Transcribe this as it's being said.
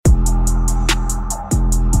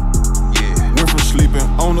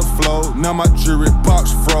on the floor. Now my jewelry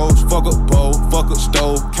box froze. Fuck a bowl, fuck a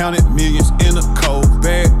stove. Counted millions in a cold.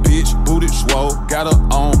 Bad bitch, booty swole. Got her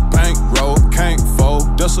on bankroll. Can't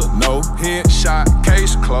fold, that's a no. Headshot,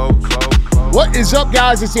 case closed. What is up,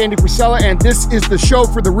 guys? It's Andy Frisella, and this is the show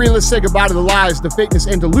for the realists. Say goodbye to the lies, the fakeness,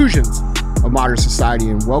 and delusions of modern society,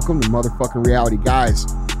 and welcome to motherfucking reality. Guys,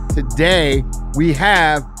 today we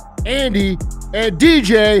have Andy and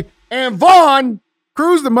DJ and Vaughn.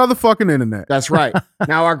 Cruise the motherfucking internet. That's right.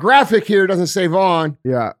 Now, our graphic here doesn't say Vaughn.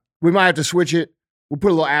 Yeah. We might have to switch it. We'll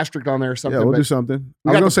put a little asterisk on there or something. Yeah, we'll do something.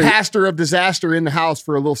 We got the pastor of disaster in the house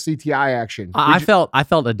for a little CTI action. I felt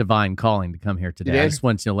a divine calling to come here today. I just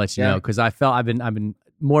wanted to let you know, because I've been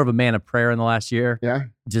more of a man of prayer in the last year. Yeah.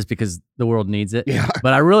 Just because the world needs it. Yeah.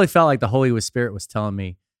 But I really felt like the Holy Spirit was telling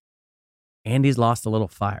me, Andy's lost a little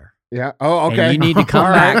fire. Yeah. Oh, okay. And you need to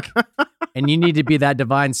come back, and you need to be that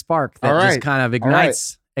divine spark that just kind of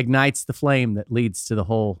ignites the flame that leads to the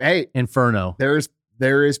whole inferno.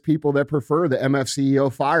 There is people that prefer the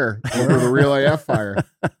MFCEO fire over the Real AF fire.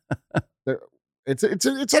 It's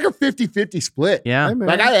like a 50-50 split. Yeah. Hey,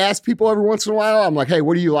 like I ask people every once in a while, I'm like, hey,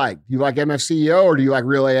 what do you like? Do you like MFCEO or do you like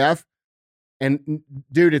Real AF? And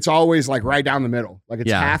dude, it's always like right down the middle. Like it's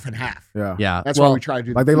half and half. Yeah. Yeah. That's why we try to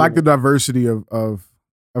do like they like the diversity of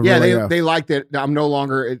yeah, they like that I'm no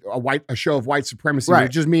longer a show of white supremacy. Right.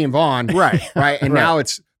 It's just me and Vaughn. Right. Right. And now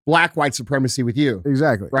it's black white supremacy with you.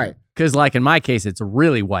 Exactly. Right. Because like in my case, it's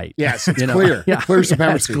really white. Yes, it's clear. Yeah. Clear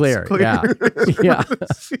supremacy. It's clear. Yeah. Yeah.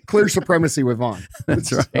 Clear supremacy with Vaughn.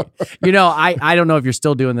 That's right. You know, I don't know if you're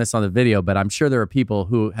still doing this on the video, but I'm sure there are people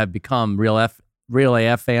who have become Real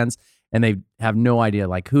AF fans and they have no idea,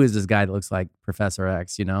 like, who is this guy that looks like Professor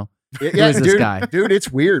X, you know? Yeah, who is this guy? Dude,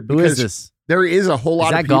 it's weird. Who is this? There is a whole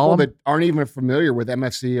lot of people Gollum? that aren't even familiar with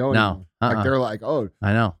MFCEO. No. Like they're like, oh.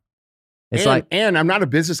 I know. It's and I'm not a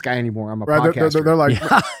business guy anymore. I'm a podcaster. They're like,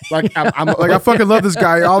 I'm like I fucking love this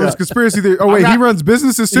guy. All this conspiracy theory. Oh wait, he runs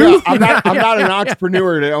businesses too. Yeah, I'm not an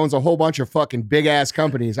entrepreneur that owns a whole bunch of fucking big ass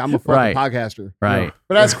companies. I'm a fucking podcaster. Right. Yeah.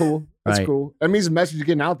 But that's cool. That's Right. cool. That means the message is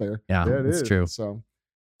getting out there. Yeah, it's true. So,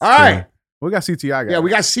 all right. We got CTI guys. Yeah, we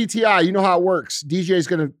got CTI. You know how it works.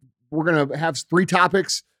 We're gonna have 3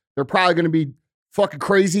 topics. They're probably gonna be fucking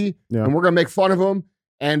crazy, and we're gonna make fun of them.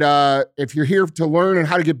 And if you're here to learn and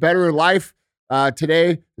how to get better in life,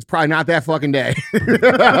 today is probably not that fucking day.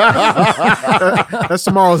 That's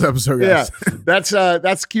tomorrow's episode, guys. Yeah,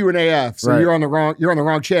 that's Q&AF. So you're on the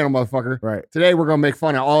wrong channel, motherfucker. Right. Today we're gonna make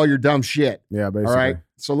fun of all your dumb shit. Yeah, basically. All right.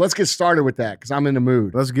 So let's get started with that because I'm in the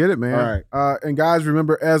mood. Let's get it, man. All right. And guys,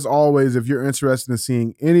 remember, as always, if you're interested in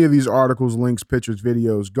seeing any of these articles, links, pictures,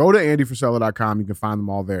 videos, go to andyfrisella.com. You can find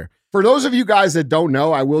them all there. For those of you guys that don't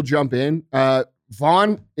know, I will jump in.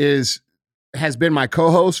 Vaughn has been my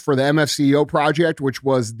co-host for the MFCEO project, which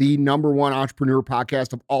was the #1 entrepreneur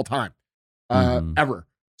podcast of all time, ever.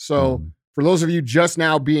 So for those of you just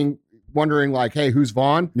now wondering like, hey, who's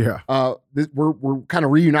Vaughn? Yeah. We're kind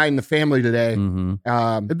of reuniting the family today.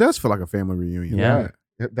 It does feel like a family reunion. Yeah.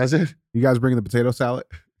 Does it? You guys bringing the potato salad?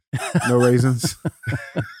 No raisins?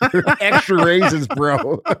 Extra raisins,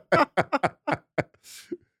 bro.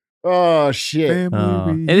 Oh, shit.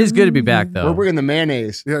 It is good to be back, though. We're bringing the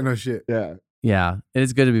mayonnaise. Yeah, no shit. Yeah. Yeah, it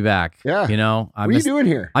is good to be back. Yeah. You know, what are you doing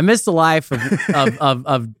here? I missed the life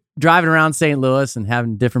of driving around St. Louis and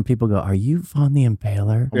having different people go, "Are you Vaughn the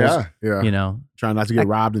Impaler?" Yeah. Yeah. You know, trying not to get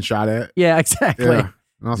robbed and shot at. Yeah, exactly. Yeah.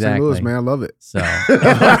 St. Louis, man, I love it. So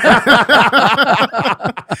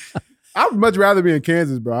I'd much rather be in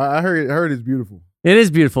Kansas, bro. I heard it's beautiful. It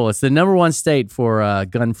is beautiful. It's the #1 state for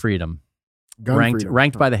gun freedom.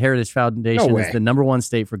 Ranked by the Heritage Foundation as the #1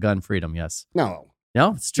 state for gun freedom. Yes.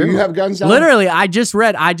 No, it's true. Do you have guns now? Literally, I just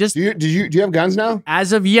read. Do you have guns now?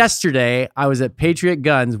 As of yesterday, I was at Patriot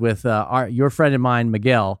Guns with your friend of mine,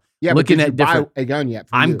 Miguel. Yeah, looking at different. Buy a gun yet?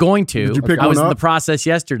 I'm going to. Did you pick I was one in the up? process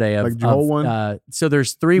yesterday of. Like, did you hold one? So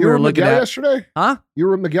there's 3 You we were were looking Miguel at yesterday? Huh? You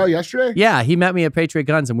were with Miguel yesterday? Yeah, he met me at Patriot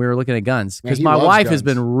Guns and we were looking at guns because he my loves wife has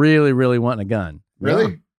guns. been really, really wanting a gun.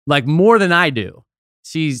 Really? Like more than I do.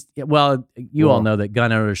 You all know that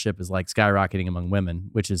gun ownership is like skyrocketing among women,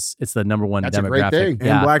 which is it's the #1 That's a demographic. great thing.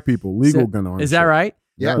 And black people, legal gun ownership. Is that right?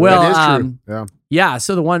 Yeah. Well, that is true. Yeah. Yeah.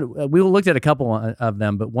 So the one we looked at a couple of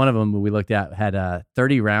them, but one of them we looked at had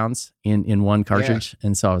 30 rounds in one cartridge,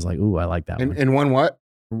 and so I was like, "Ooh, I like that one." In one what?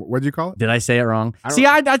 What'd you call it? Did I say it wrong? I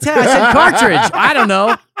said cartridge. I don't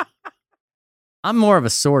know. I'm more of a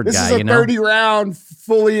sword This guy, is a you know. 30 round,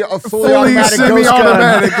 fully automatic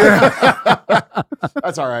semi-automatic. gun.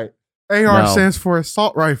 That's all right. AR stands for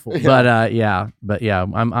assault rifle. But yeah,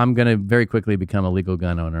 I'm gonna very quickly become a legal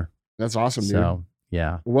gun owner. That's awesome, dude. So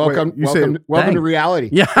Yeah. Welcome, Wait, you say- welcome to reality.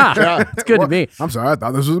 Yeah. It's good to me. I'm sorry, I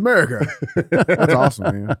thought this was America. That's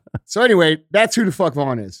awesome, man. So anyway, that's who the fuck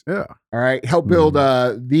Vaughn is. Yeah. All right. Help build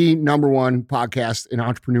the number one podcast in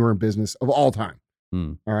entrepreneur and business of all time.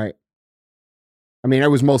 Mm. All right. I mean, it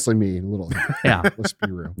was mostly me, a little. Yeah. Let's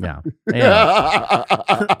be real. Yeah. Yeah.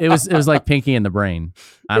 It was like Pinky in the Brain.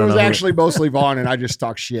 I It don't was know. actually mostly Vaughn, and I just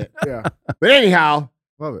talk shit. Yeah. But anyhow,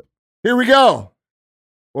 Love it. here we go.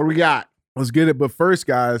 What do we got? Let's get it. But first,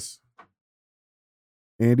 guys,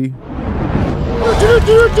 Andy, we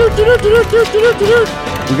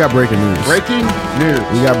got breaking news. Breaking news.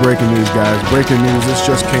 We got breaking news, guys. Breaking news. This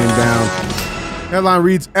just came down. Headline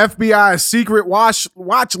reads: FBI secret watch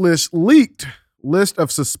list leaked. List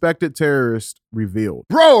of suspected terrorists revealed.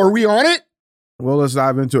 Bro, are we on it? Well, let's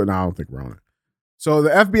dive into it. No, I don't think we're on it. So the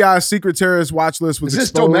FBI secret terrorist watch list was Is this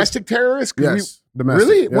exposed. domestic terrorists? 'Cause Yes, domestic.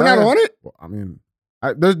 Really? We're not on it? Well, I mean,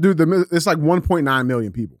 it's like 1.9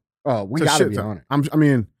 million people. Oh, we It's a got to shit be ton. on it. I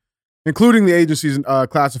mean, including the agency's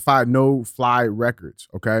classified no-fly records.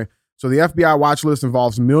 Okay, so the FBI watch list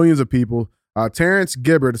involves millions of people. Terrence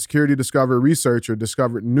Gibbard, a security discovery researcher,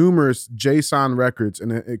 discovered numerous JSON records in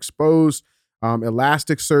an exposed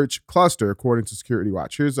Elasticsearch cluster, according to Security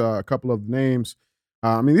Watch. Here's a couple of names.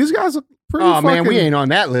 I mean, these guys are pretty. Oh, man, we fucking- ain't on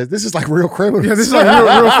that list. This is like real criminals. Yeah, this is like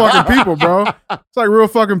real fucking people, bro. It's like real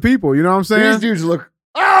fucking people. You know what I'm saying? These dudes look.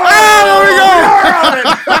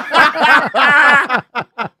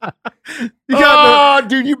 You got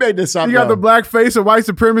dude, you made this up. the though. black face of white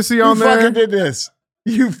supremacy Who on there. fucking did this?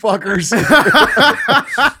 You fuckers.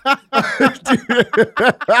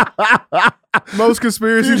 Most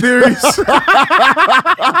conspiracy theories.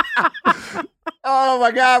 Oh my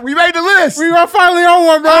God, we made the list. We are finally on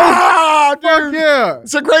one, bro. Oh, Fuck dude. yeah.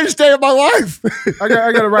 It's the greatest day of my life. I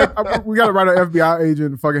gotta write. We gotta write an FBI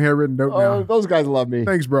agent fucking handwritten note Oh, now. those guys love me.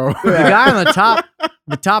 Thanks, bro. The guy on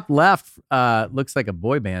the top left looks like a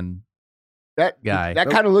boy band That guy. That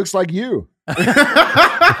kind of looks like you. No,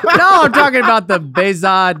 I'm talking about the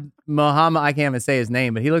Behzad Mohammed. I can't even say his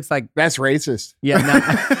name, but he looks like That's racist. no,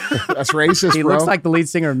 That's racist, he bro. looks like the lead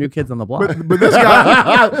singer of New Kids on the Block. But this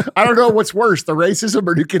guy, I don't know what's worse, the racism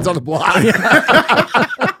or New Kids on the Block.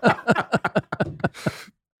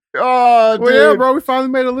 Oh, dude. well, yeah, bro, we finally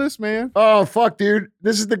made a list, man. Oh, fuck, dude.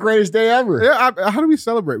 This is the greatest day ever. Yeah, how do we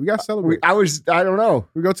celebrate? We gotta celebrate. I don't know.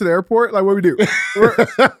 We go to the airport. Like, what we do?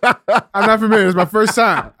 I'm not familiar. It's my first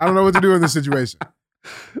time. I don't know what to do in this situation.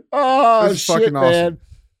 Oh, This is shit, fucking awesome. man.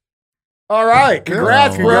 All right.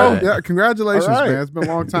 Congrats, Yeah. bro. Congrats. Yeah, congratulations, All right. man. It's been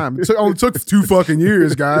a long time. It only took 2 fucking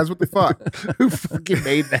years, guys. What the fuck? Who fucking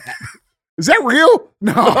made that? Is that real?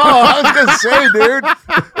 No, Oh, I was gonna say, dude.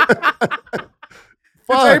 it's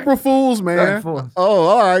Fuck. April Fools, man. Oh,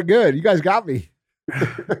 all right, good. You guys got me.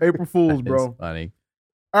 April Fools, bro. It's funny.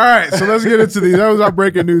 All right, so let's get into these. That was our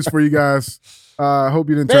breaking news for you guys. Hope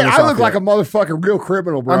you didn't turn Man, us I off look like yet. a motherfucking real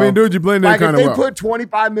criminal, bro. I mean, dude, you blend in like if kind they of well. put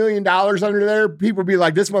 $25 million under there, people would be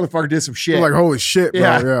like, "This motherfucker did some shit." You're like, holy shit, bro.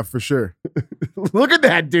 Yeah. Yeah, for sure. Look at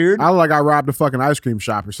that, dude. I look like I robbed a fucking ice cream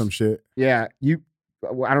shop or some shit. Yeah,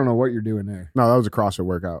 I don't know what you're doing there. No, that was a CrossFit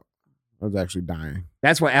workout. I was actually dying.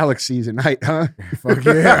 That's what Alex sees at night, huh? Fuck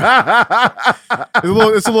yeah.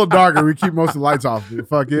 It's a little darker. We keep most of the lights off.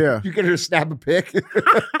 Fuck yeah. You can just snap a pic.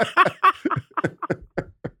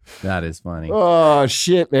 That is funny. Oh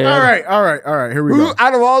shit, man! All right. Here we Who go.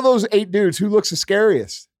 out of all those 8 dudes, who looks the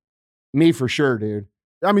scariest? Me for sure, dude.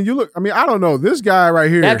 I mean, I don't know. This guy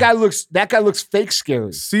right here. That guy looks fake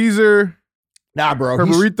scary. Caesar Nah, bro.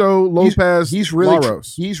 Herberito Lopez He's really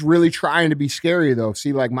Laros. he's really trying to be scary though.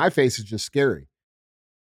 See, like my face is just scary.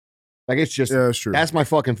 Like it's just Yeah, that's true. that's my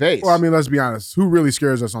fucking face. Well, I mean, let's be honest. Who really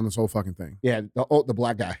scares us on this whole fucking thing? yeah, the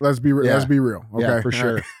black guy. Let's be Yeah. let's be real. Okay, Yeah, for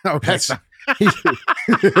sure. Okay. That's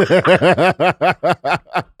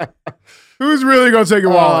Who's really gonna take a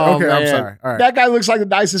wallet? Oh, Okay, I'm man. sorry. All right. That guy looks like the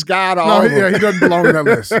nicest guy out of No, all of he them. doesn't belong in that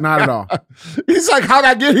list. Not at all. He's like, how'd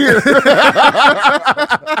I get here?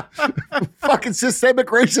 Fucking systemic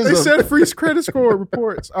racism. They said free credit score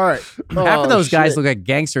reports. All right. Half of those guys shit. look like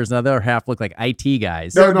gangsters, and the other half look like IT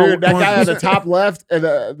guys. No, No, dude, that one- guy on the top left and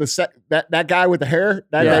that guy with the hair,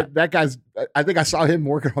 Yeah. that guy's. I think I saw him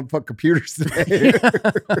working on fuck computers today.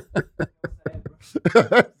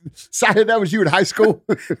 Simon, that was you in high school.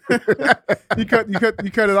 You cut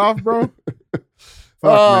it off, bro. Fuck,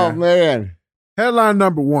 Oh man. man. Headline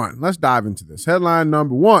number 1. Let's dive into this. Headline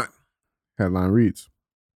number 1. Headline reads: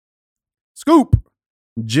 Scoop.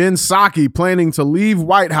 Jen Psaki planning to leave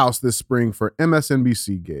White House this spring for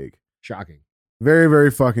MSNBC gig. Shocking. Very, very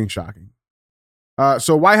fucking shocking.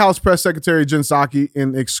 So White House Press Secretary Jen Psaki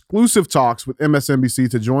in exclusive talks with MSNBC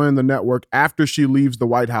to join the network after she leaves the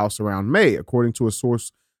White House around May, according to a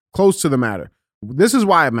source close to the matter. This is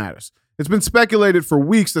why it matters. It's been speculated for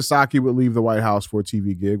weeks that Psaki would leave the White House for a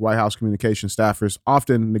TV gig. White House communication staffers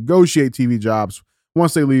often negotiate TV jobs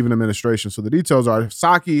once they leave an administration. So the details are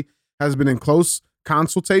Psaki has been in close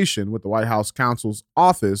consultation with the White House counsel's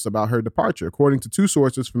office about her departure. According to two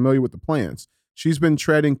sources familiar with the plans, she's been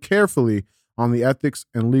treading carefully on the ethics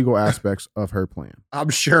and legal aspects of her plan. I'm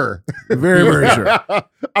sure. Very, very sure.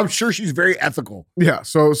 I'm sure she's very ethical. Yeah.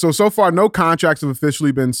 So far, no contracts have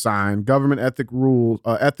officially been signed. Government ethics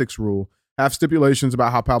rule have stipulations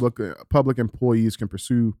about how public employees can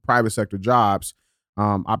pursue private sector jobs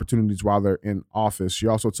opportunities while they're in office. She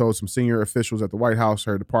also told some senior officials at the White House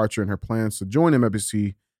her departure and her plans to join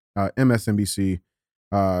MSNBC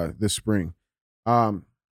this spring.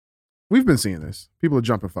 We've been seeing this. People are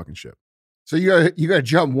jumping fucking ship. So you gotta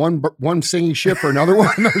jump one sinking ship for another one.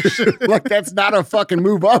 Like that's not a fucking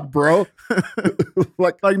move up, bro.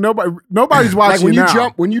 like nobody's watching.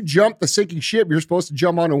 Like when you jump the sinking ship, you're supposed to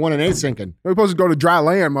jump onto one and ain't sinking. You're supposed to go to dry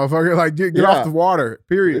land, motherfucker. Like get off the water.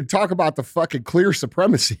 Period. Talk about the fucking clear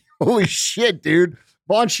supremacy. Holy shit, dude.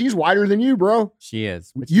 Vaughn, she's wider than you, bro. She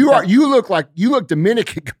is. You look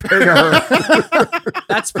Dominican compared to her.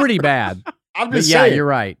 That's pretty bad. I'm just saying. Yeah, you're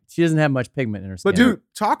right. She doesn't have much pigment in her skin. But dude,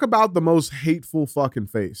 talk about the most hateful fucking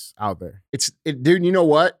face out there. Dude, you know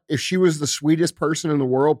what? If she was the sweetest person in the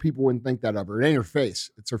world, people wouldn't think that of her. It ain't her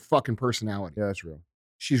face. It's her fucking personality. Yeah, that's real.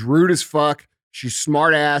 She's rude as fuck. She's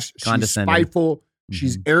smart ass. She's spiteful. Mm-hmm.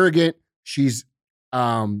 She's arrogant. She's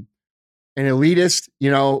an elitist.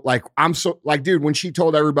 You know, dude, when she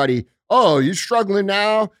told everybody, "Oh, you're struggling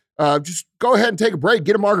now. Just go ahead and take a break.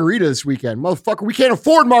 Get a margarita this weekend. Motherfucker, we can't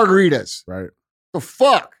afford margaritas." Right. The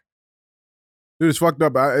fuck? Dude, it's fucked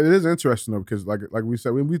up. It is interesting, though, because like we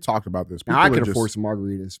said, we talked about this. Now, I can afford some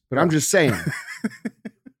margaritas, but I'm just saying.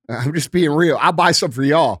 I'm just being real. I'll buy some for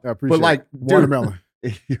y'all. I appreciate but like, watermelon.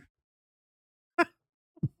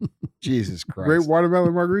 Jesus Christ. Great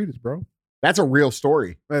watermelon margaritas, bro. That's a real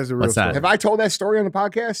story. That is a real story. Have I told that story on the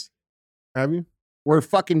podcast? Have you?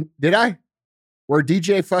 Did I? Where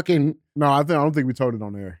DJ fucking... No, I don't think we told it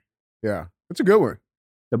on air. Yeah. It's a good one.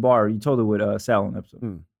 The bar. You told it with Sal on the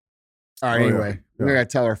episode. All right, anyway. Yeah. We're going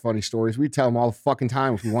to tell our funny stories. We tell them all the fucking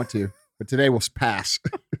time if we want to. But today we'll pass.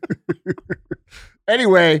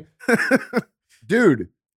 Anyway, dude,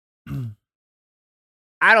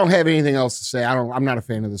 I don't have anything else to say. I'm not a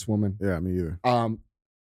fan of this woman. Yeah, me either.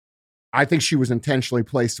 I think she was intentionally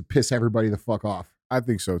placed to piss everybody the fuck off. I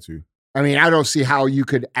think so too. I mean, I don't see how you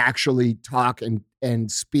could actually talk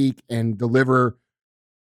and speak and deliver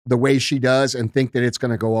the way she does and think that it's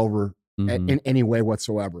going to go over in any way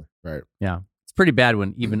whatsoever. Right. Yeah. It's pretty bad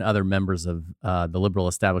when even other members of the liberal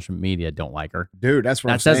establishment media don't like her. Dude, that's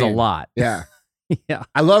what I'm saying. That says a lot. Yeah. Yeah.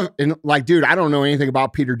 I love, and like, dude, I don't know anything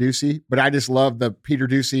about Peter Doocy, but I just love the Peter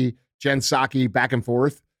Doocy, Jen Psaki back and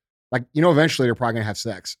forth. Like, you know, eventually they're probably going to have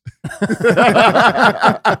sex.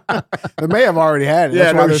 They may have already had it. Yeah,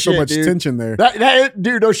 that's why there's so much tension there.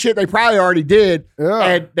 Dude, no shit. They probably already did. Yeah.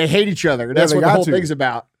 And they hate each other. That's what the whole thing's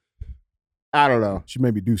about. I don't know. She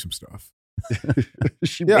made me do some stuff.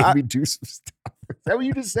 She made me do some stuff. Is that what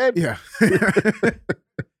you just said? Yeah.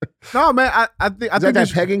 No, man. I think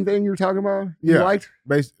that pegging thing you were talking about? Yeah. You liked?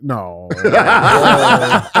 No.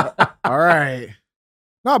 All right.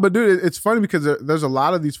 No, but dude, it's funny because there's a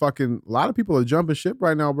lot of people are jumping ship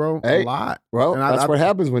right now, bro. Hey, a lot. Well, and that's what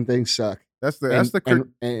happens when things suck.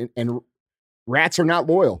 And rats are not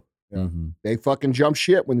loyal. Yeah. Mm-hmm. They fucking jump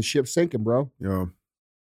ship when the ship's sinking, bro. Yeah.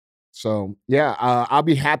 So yeah, I'll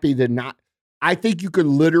be happy to not. I think you could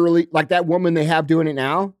literally, like that woman they have doing it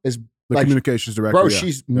now is the like, communications director. Bro,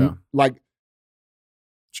 she's like.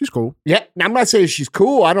 She's cool. Yeah. I'm not saying she's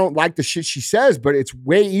cool. I don't like the shit she says, but it's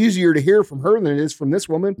way easier to hear from her than it is from this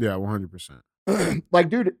woman. Yeah, 100%. Like,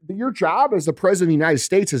 dude, your job as the president of the United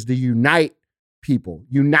States is to unite people,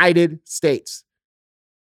 United States.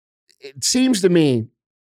 It seems to me,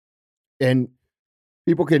 and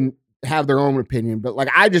people can have their own opinion, but like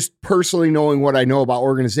I just personally knowing what I know about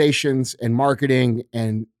organizations and marketing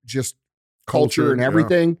and just culture and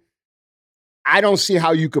everything. Yeah. I don't see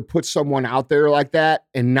how you could put someone out there like that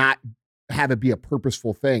and not have it be a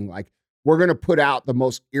purposeful thing. Like, we're going to put out the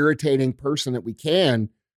most irritating person that we can.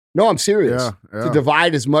 No, I'm serious. Yeah. To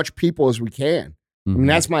divide as much people as we can. I mean,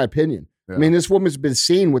 that's my opinion. Yeah. I mean, this woman's been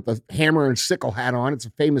seen with the hammer and sickle hat on. It's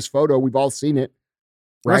a famous photo. We've all seen it.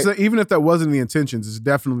 Right? Even if that wasn't the intentions, it's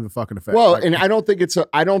definitely the fucking effect. Well, and I don't think it's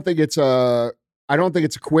I don't think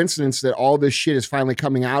it's a coincidence that all this shit is finally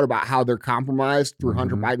coming out about how they're compromised through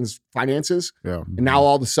Hunter Biden's finances. Yeah. And now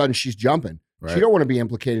all of a sudden she's jumping. Right. She don't want to be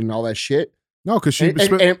implicated in all that shit. No, because she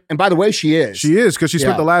and by the way, she is. She is, because she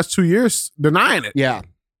spent the last 2 years denying it. Yeah.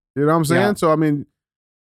 You know what I'm saying? Yeah. So I mean,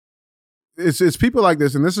 it's people like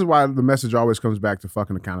this, and this is why the message always comes back to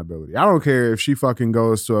fucking accountability. I don't care if she fucking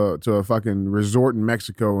goes to a fucking resort in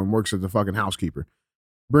Mexico and works as a fucking housekeeper.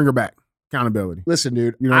 Bring her back. Accountability. Listen,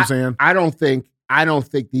 dude. You know what I'm saying? I don't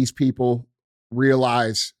think these people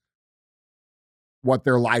realize what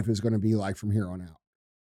their life is going to be like from here on out.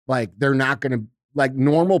 Like, they're not going to, like,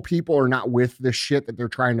 normal people are not with this shit that they're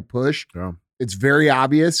trying to push. Yeah. It's very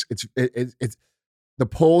obvious. It's the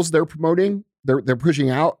polls they're promoting, they're pushing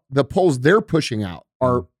out. The polls they're pushing out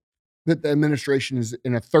are that the administration is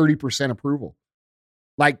in a 30% approval.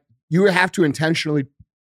 Like, you have to intentionally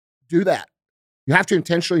do that. You have to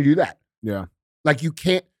intentionally do that. Yeah. Like, you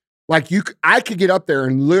can't, I could get up there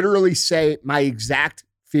and literally say my exact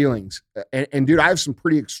feelings. And dude, I have some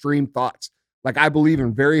pretty extreme thoughts. Like, I believe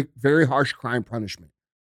in very, very harsh crime punishment.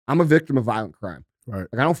 I'm a victim of violent crime. Right.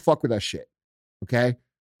 Like, I don't fuck with that shit. Okay.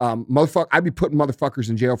 I'd be putting motherfuckers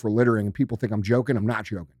in jail for littering, and people think I'm joking. I'm not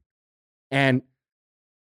joking. And,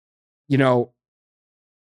 you know,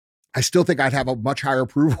 I still think I'd have a much higher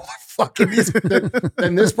approval fucking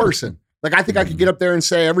than this person. Like, I think I could get up there and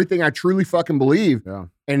say everything I truly fucking believe. Yeah.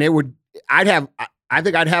 And I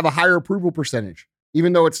think I'd have a higher approval percentage,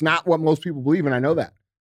 even though it's not what most people believe. And I know that.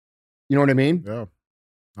 You know what I mean? Yeah.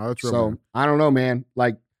 Oh, that's real, So man. I don't know, man.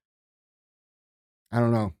 Like, I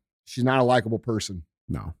don't know. She's not a likable person.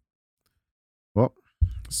 No. Well,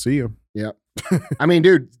 see you. Yeah. I mean,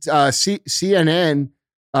 dude, CNN,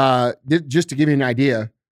 just to give you an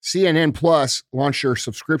idea, CNN Plus launched their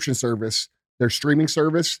subscription service, their streaming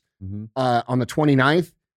service, on the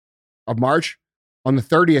 29th of March. On the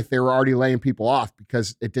 30th, they were already laying people off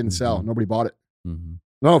because it didn't sell. Nobody bought it.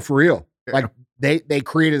 No, for real. Yeah. Like, they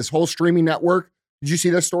created this whole streaming network. Did you see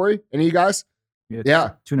this story? Any of you guys?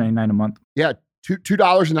 Yeah. $2.99 a month. Yeah.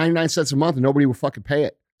 $2.99 a month, and nobody would fucking pay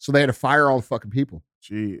it. So they had to fire all the fucking people.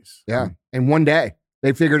 Jeez. Yeah. And one day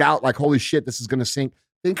they figured out, like, holy shit, this is going to sink.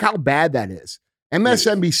 Think how bad that is.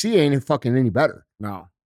 MSNBC ain't fucking any better. No.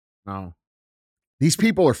 These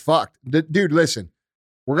people are fucked. Dude, listen,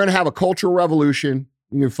 we're going to have a cultural revolution.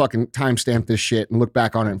 You can fucking timestamp this shit and look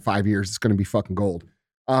back on it in 5 years. It's going to be fucking gold.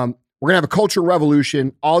 We're going to have a cultural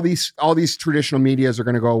revolution. All these traditional medias are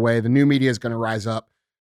going to go away. The new media is going to rise up.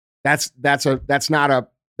 That is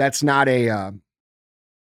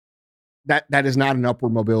not an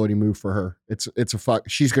upward mobility move for her. It's a fuck.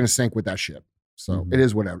 She's going to sink with that shit. So it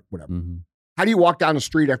is whatever. How do you walk down the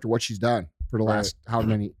street after what she's done for the last how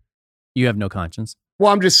many? You have no conscience.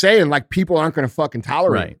 Well, I'm just saying, like, people aren't going to fucking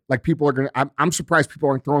tolerate Right. it. Like, people are going to, I'm surprised people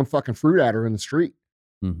aren't throwing fucking fruit at her in the street,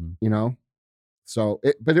 you know? So,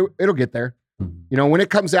 it'll get there. You know, when it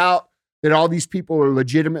comes out that all these people are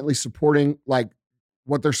legitimately supporting, like,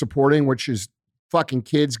 what they're supporting, which is fucking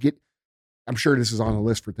kids I'm sure this is on the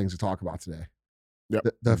list for things to talk about today. Yep.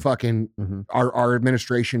 The fucking, our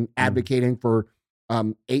administration advocating for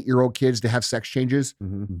 8-year-old kids to have sex changes.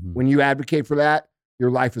 When you advocate for that, your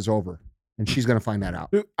life is over. And she's going to find that out.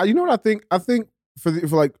 Dude, you know what I think? I think for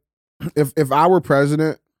if I were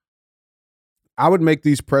president, I would make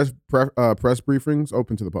these press briefings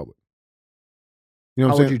open to the public. You know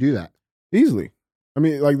what I'm How saying? would you do that? Easily. I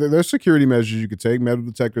mean, like, there's security measures you could take, metal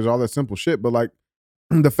detectors, all that simple shit. But, like,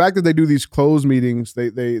 the fact that they do these closed meetings, they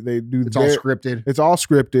do It's all scripted. It's all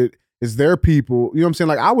scripted. It's their people. You know what I'm saying?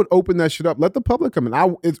 Like, I would open that shit up. Let the public come in.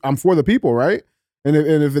 I'm for the people, right? And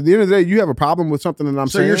if at the end of the day you have a problem with something that I'm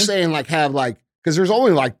saying, So you're saying, like, have, like, because there's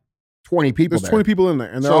only like 20 people there's there. 20 people in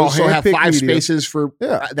there, and they're all so have handpicked 5 media spaces for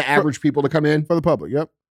the average people to come in. for the public.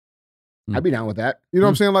 Yep. I'd be down with that. You know what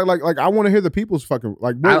I'm saying? Like I want to hear the people's fucking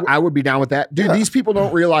like. I would be down with that, dude. Yeah. These people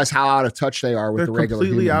don't realize how out of touch they are with they're the regular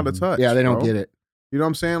completely human. out of touch. Yeah, they don't bro. get it. You know what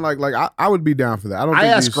I'm saying? Like I would be down for that. I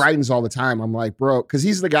ask Greitens all the time. I'm like, bro, because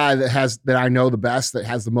he's the guy that I know the best, that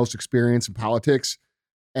has the most experience in politics.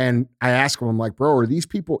 And I ask him, I'm like, bro, are these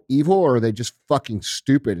people evil or are they just fucking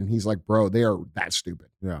stupid? And he's like, bro, they are that stupid.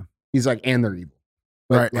 Yeah. He's like, and they're evil.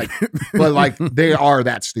 But Right. like they are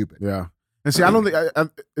that stupid. Yeah. And see, I don't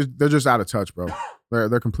think they're just out of touch, bro.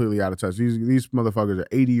 They're completely out of touch. These motherfuckers are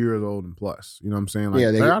 80 years old and plus. You know what I'm saying? Like,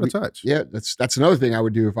 Yeah, they're out of touch. Yeah, that's another thing I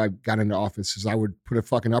would do if I got into office is I would put a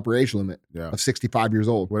fucking upper age limit Yeah. of 65 years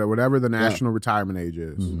old. Whatever the national retirement age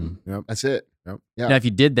is. Mm-hmm. Yep. That's it. Yep. Yeah. Now, if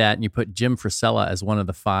you did that and you put Jim Frisella as one of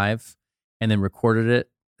the 5 and then recorded it,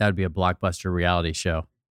 that would be a blockbuster reality show.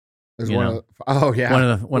 Is You one know, of the, oh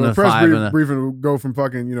yeah. one of the press five. and the- briefing would go from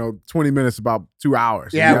fucking 20 minutes to about 2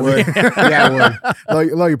 hours. Yeah, it would. Yeah, it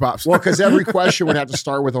would. Love you, pops. Well, because every question would have to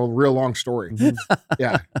start with a real long story.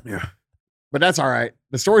 Yeah. Yeah. But that's all right.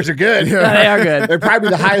 The stories are good. Yeah. They are good. They're probably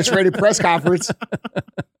the highest rated press conference.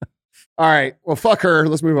 All right. Well, fuck her.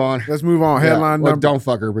 Let's move on. Let's move on. Yeah. Headline Well, number. don't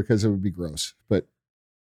fuck her because it would be gross. But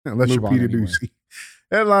Unless move you're on Peter anyway. Doocy.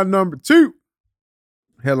 Headline number 2.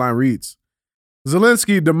 Headline reads,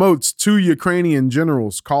 Zelensky demotes 2 Ukrainian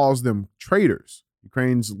generals, calls them traitors.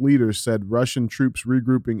 Ukraine's leaders said Russian troops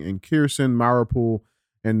regrouping in Kherson, Mariupol,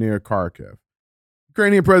 and near Kharkiv.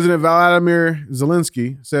 Ukrainian President Volodymyr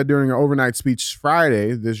Zelensky said during an overnight speech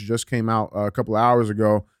Friday, this just came out a couple of hours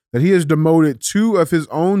ago, that he has demoted 2 of his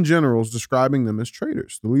own generals, describing them as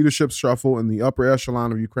traitors. The leadership shuffle in the upper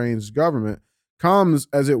echelon of Ukraine's government comes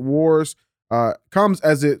as its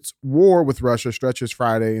war with Russia stretches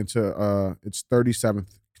Friday into its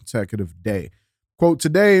 37th consecutive day. Quote,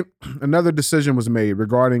 today, another decision was made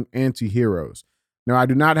regarding anti-heroes. Now, I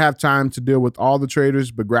do not have time to deal with all the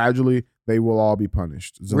traitors, but gradually they will all be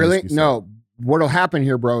punished. Zelensky really, said. no. What'll happen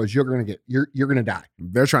here, bro, is you're gonna die.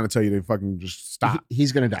 They're trying to tell you to fucking just stop.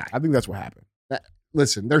 He's gonna die. I think that's what happened.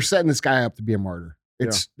 Listen, they're setting this guy up to be a martyr.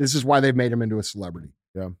 This is why they've made him into a celebrity.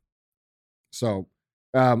 Yeah. So,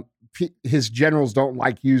 his generals don't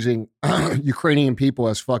like using Ukrainian people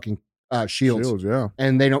as fucking shields. Yeah.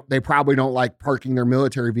 And they probably don't like parking their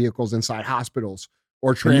military vehicles inside hospitals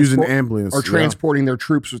or And using transport ambulance. or transporting their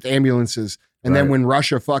troops with ambulances. And then Right. when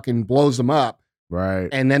Russia fucking blows them up, Right.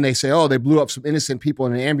 and then they say, oh, they blew up some innocent people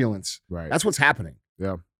in an ambulance. Right. That's what's happening.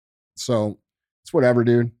 Yeah. So it's whatever,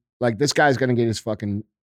 dude. Like this guy's gonna get his fucking.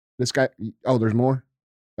 This guy. Oh, there's more.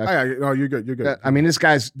 No, you're good. You're good. I mean, this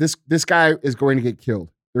guy is going to get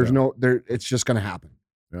killed. There's Yeah. no there. It's just gonna happen.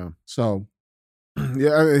 Yeah. So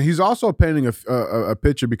Yeah, he's also painting a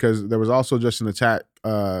picture because there was also just an attack,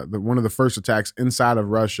 one of the first attacks inside of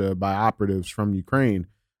Russia by operatives from Ukraine,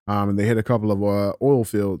 and they hit a couple of oil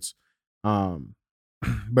fields.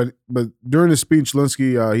 But during his speech,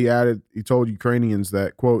 Zelensky he told Ukrainians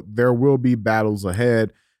that, quote, there will be battles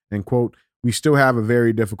ahead, and, quote, we still have a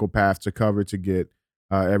very difficult path to cover to get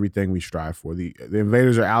everything we strive for. The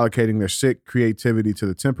invaders are allocating their sick creativity to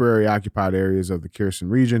the temporary occupied areas of the Kherson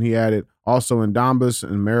region, he added. Also in Donbas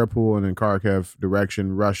and Mariupol and in Kharkiv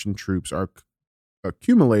direction, Russian troops are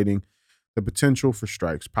accumulating the potential for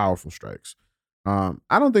strikes, powerful strikes. I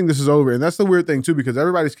don't think this is over. And that's the weird thing, too, because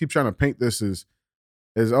everybody keeps trying to paint this as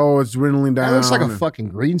oh, it's dwindling down. that looks like a fucking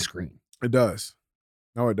green screen. It does.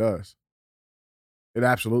 No, it does. It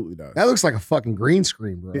absolutely does. That looks like a fucking green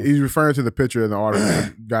screen, bro. Does He's referring to the picture in the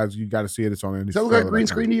article. Guys, you got to see it. It's on there. that look like a green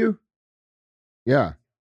screen to you? Yeah.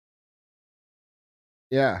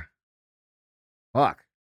 Yeah. Fuck.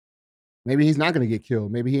 Maybe he's not going to get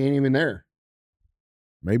killed. Maybe he ain't even there.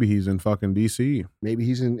 Maybe he's in fucking DC. Maybe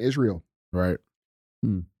he's in Israel. Right.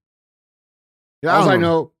 Yeah, all I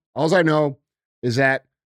know is that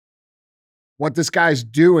what this guy's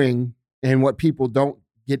doing and what people don't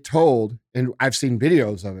get told, and I've seen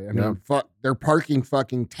videos of it. I mean, they're parking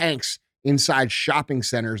fucking tanks inside shopping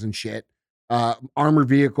centers and shit, armored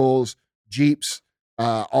vehicles, Jeeps,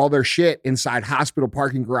 all their shit inside hospital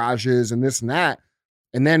parking garages and this and that.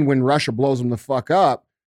 And then when Russia blows them the fuck up,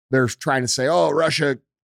 they're trying to say, oh, Russia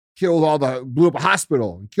blew up a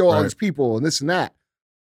hospital and killed all these people and this and that.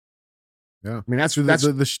 Yeah, I mean that's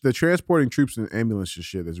the transporting troops and ambulances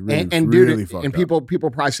shit is really and really dude, fucked and up. people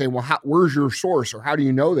probably say, well, where's your source or how do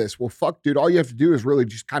you know this? Well, fuck, dude, all you have to do is really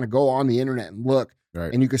just kind of go on the internet and look,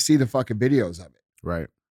 Right. and you can see the fucking videos of it. Right.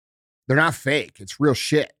 They're not fake. It's real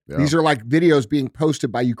shit. Yeah. These are like videos being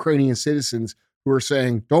posted by Ukrainian citizens who are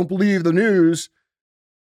saying, don't believe the news.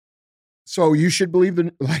 So you should believe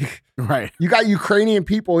Right. you got Ukrainian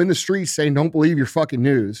people in the streets saying, don't believe your fucking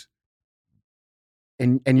news.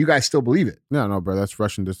 And you guys still believe it. No, bro, that's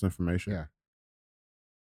Russian disinformation. Yeah.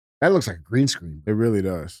 That looks like a green screen. It really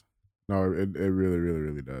does. No, it really, really,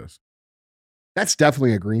 really does. That's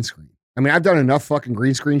definitely a green screen. I mean, I've done enough fucking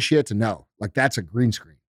green screen shit to know. Like, that's a green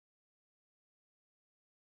screen.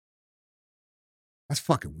 That's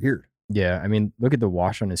fucking weird. Yeah, I mean, look at the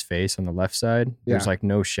wash on his face on the left side. There's Yeah. like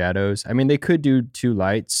no shadows. I mean, they could do 2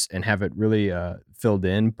 lights and have it really filled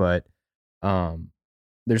in, but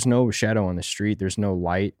there's no shadow on the street. There's no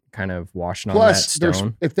light kind of washing on that Plus,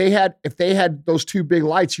 stone. if they had those 2 big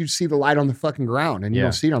lights, you'd see the light on the fucking ground, and you Yeah.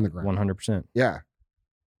 don't see it on the ground. 100%. Yeah.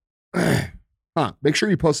 Huh. Make sure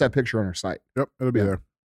you post that picture on our site. Yep, it'll be Yeah. there.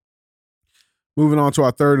 Moving on to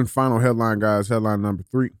our third and final headline, guys. Headline number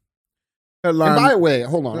 3. And by the way,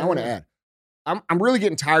 hold on, I want to add, I'm really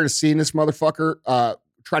getting tired of seeing this motherfucker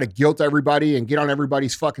try to guilt everybody and get on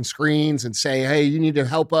everybody's fucking screens and say, hey, you need to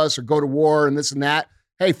help us or go to war and this and that.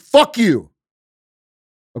 Hey, fuck you.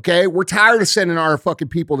 Okay? We're tired of sending our fucking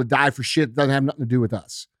people to die for shit that doesn't have nothing to do with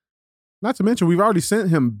us. Not to mention, we've already sent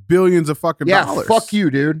him billions of fucking dollars. Yeah, fuck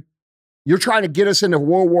you, dude. You're trying to get us into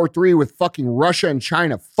World War III with fucking Russia and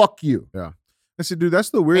China. Fuck you. Yeah. I said, dude,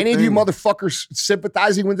 that's the weird Any thing. of you motherfuckers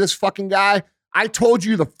sympathizing with this fucking guy, I told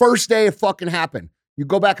you the first day it fucking happened. You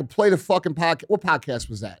go back and play the fucking podcast. What podcast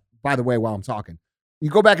was that, by the way, while I'm talking? You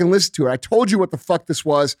go back and listen to it. I told you what the fuck this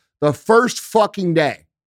was the first fucking day.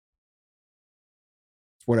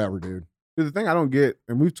 Whatever, dude. The thing I don't get,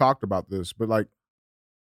 and we've talked about this, but like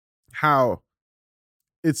how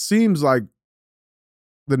it seems like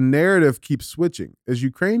the narrative keeps switching. Is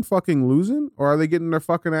Ukraine fucking losing, or are they getting their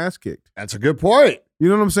fucking ass kicked? That's a good point. You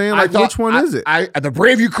know what I'm saying? Like, which one is it? The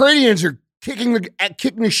brave Ukrainians are kicking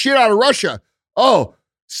the shit out of Russia. Oh,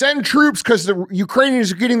 send troops because the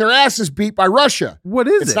Ukrainians are getting their asses beat by Russia. What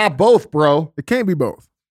is it? It's not both, bro. It can't be both.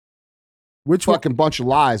 Which fucking bunch of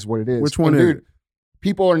lies? What it is? Which one and, is dude,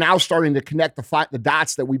 people are now starting to connect the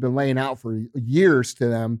dots that we've been laying out for years to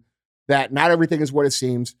them. That not everything is what it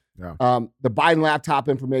seems. Yeah. The Biden laptop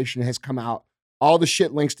information has come out. All the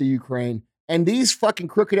shit links to Ukraine. And these fucking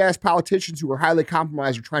crooked ass politicians who are highly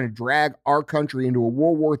compromised are trying to drag our country into a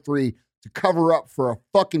World War III to cover up for a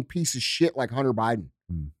fucking piece of shit like Hunter Biden.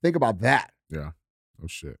 Think about that. Yeah. Oh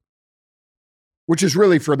shit. Which is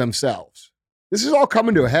really for themselves. This is all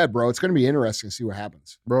coming to a head, bro. It's going to be interesting to see what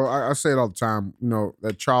happens. Bro, I say it all the time. You know,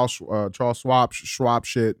 that Charles Schwab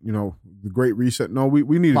shit, you know, the Great Reset. No,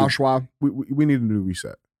 we need Klaus Schwab. We need a new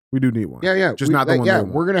reset. We do need one. Yeah. Just not the one. Yeah,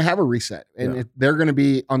 we're going to have a reset. And they're going to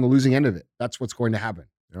be on the losing end of it. That's what's going to happen.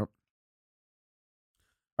 Yep.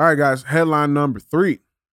 All right, guys. Headline number 3.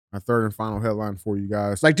 My third and final headline for you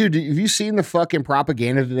guys. Like, dude, have you seen the fucking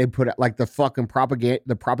propaganda that they put out? Like the fucking propaganda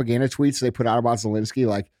tweets they put out about Zelensky?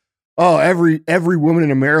 Like, oh, every woman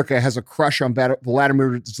in America has a crush on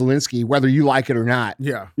Vladimir Zelensky, whether you like it or not.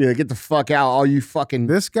 Yeah. Yeah, get the fuck out, all you fucking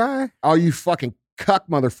this guy, all you fucking cuck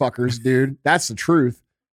motherfuckers, dude. That's the truth.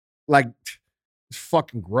 Like, it's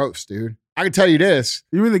fucking gross, dude. I can tell you this.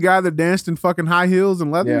 You mean the guy that danced in fucking high heels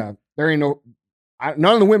and leather? Yeah, there ain't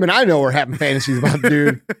none of the women I know are having fantasies about the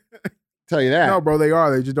dude. Tell you that. No, bro, they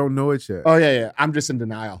are. They just don't know it yet. Oh yeah. I'm just in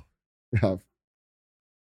denial.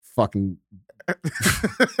 Fucking.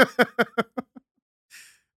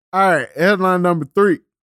 All right, headline number 3.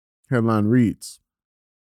 Headline reads: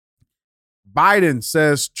 Biden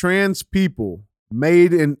says trans people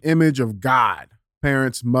made an image of God.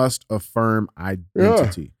 Parents must affirm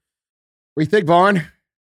identity. What do you think, Vaughn?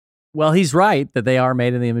 Well, he's right that they are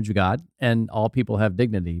made in the image of God and all people have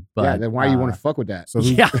dignity. But yeah, then why you want to fuck with that? So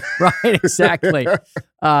yeah, right, exactly.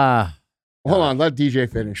 Hold on, let DJ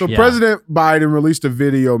finish. So President Biden released a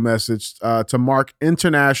video message to mark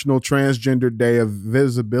International Transgender Day of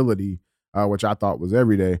Visibility, which I thought was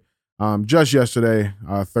every day, just yesterday,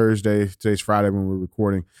 Thursday, today's Friday when we're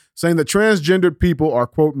recording, saying that transgendered people are,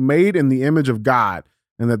 quote, made in the image of God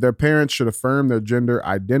and that their parents should affirm their gender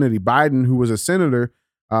identity. Biden, who as a senator,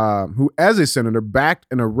 backed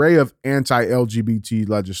an array of anti-LGBT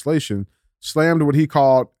legislation, slammed what he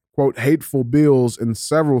called, quote, hateful bills in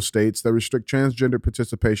several states that restrict transgender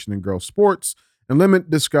participation in girls' sports and limit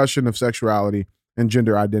discussion of sexuality and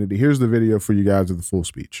gender identity. Here's the video for you guys of the full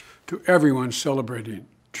speech. To everyone celebrating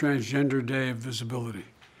Transgender Day of Visibility,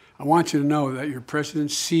 I want you to know that your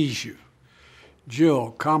president sees you.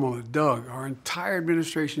 Jill, Kamala, Doug, our entire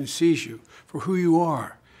administration sees you for who you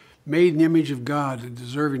are, made in the image of God and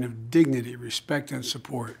deserving of dignity, respect, and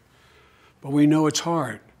support. But we know it's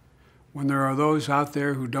hard when there are those out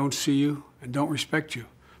there who don't see you and don't respect you.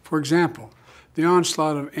 For example, the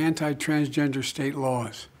onslaught of anti-transgender state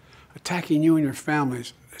laws attacking you and your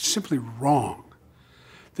families is simply wrong.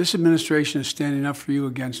 This administration is standing up for you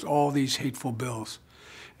against all these hateful bills,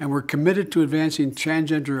 and we're committed to advancing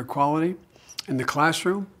transgender equality in the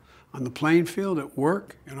classroom, on the playing field, at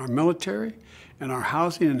work, in our military, in our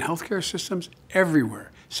housing and healthcare systems,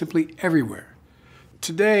 everywhere, simply everywhere.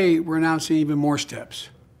 Today, we're announcing even more steps,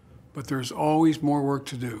 but there's always more work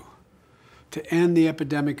to do to end the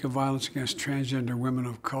epidemic of violence against transgender women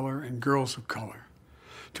of color and girls of color,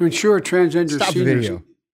 to ensure transgender Stop the seniors. video.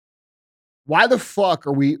 Why the fuck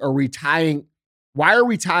are we tying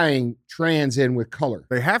trans in with color?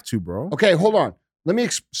 They have to, bro. Okay, hold on.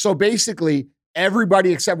 So basically,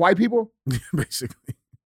 everybody except white people? Basically.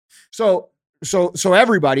 So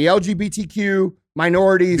everybody, LGBTQ,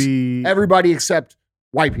 minorities, everybody except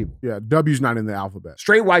white people. Yeah, W's not in the alphabet.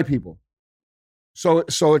 Straight white people. So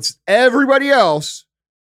it's everybody else.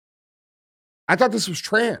 I thought this was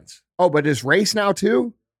trans. Oh, but it's race now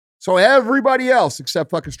too? So everybody else except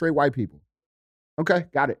fucking straight white people. Okay,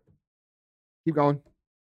 got it. Keep going.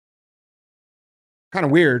 Kind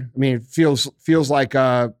of weird. I mean, it feels like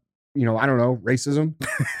I don't know, racism.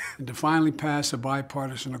 And to finally pass a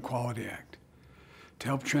bipartisan Equality Act to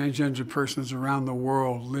help transgender persons around the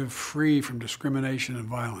world live free from discrimination and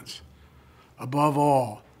violence. Above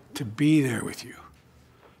all, to be there with you.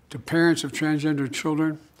 To parents of transgender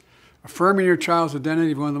children, affirming your child's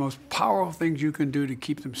identity is one of the most powerful things you can do to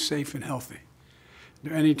keep them safe and healthy.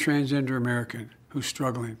 To any transgender American who's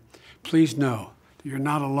struggling, please know that you're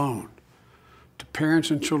not alone. To parents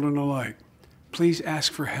and children alike, please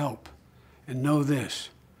ask for help and know this: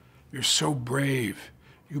 you're so brave,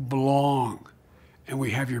 you belong, and we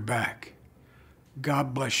have your back.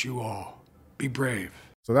 God bless you all. Be brave.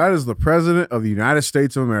 So that is the President of the United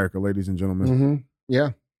States of America, ladies and gentlemen. Mm-hmm.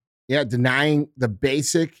 Yeah, denying the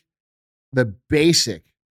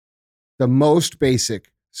most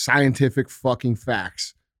basic scientific fucking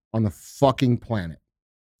facts on the fucking planet,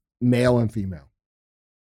 male and female.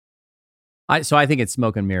 So I think it's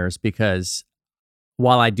smoke and mirrors, because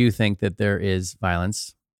while I do think that there is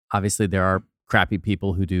violence, obviously there are crappy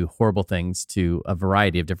people who do horrible things to a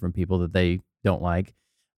variety of different people that they don't like.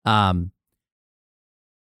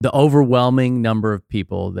 The overwhelming number of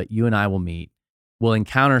people that you and I will meet will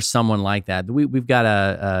encounter someone like that. We've got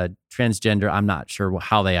a transgender. I'm not sure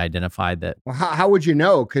how they identified that. Well, how would you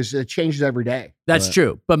know? Because it changes every day. That's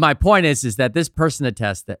true. But my point is that this person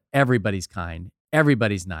attests that everybody's kind,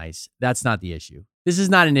 everybody's nice. That's not the issue. This is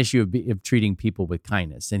not an issue of treating people with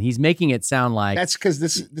kindness. And he's making it sound like that's because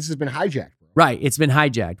this has been hijacked. Bro. Right. It's been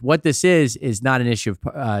hijacked. What this is not an issue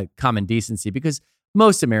of common decency, because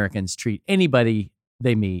most Americans treat anybody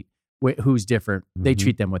they meet who's different. They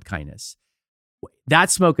treat them with kindness. That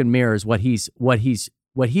smoke and mirrors. What he's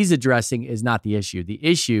addressing is not the issue. The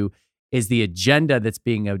issue is the agenda that's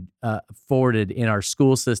being forwarded in our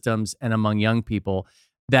school systems and among young people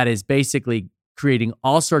that is basically creating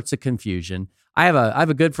all sorts of confusion. I have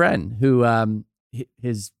a good friend who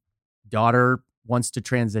his daughter wants to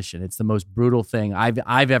transition. It's the most brutal thing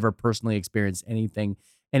I've ever personally experienced,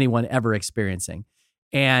 anyone ever experiencing.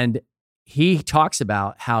 And he talks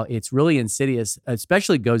about how it's really insidious,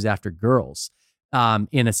 especially goes after girls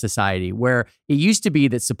in a society where it used to be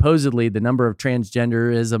that supposedly the number of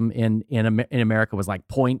transgenderism in America was like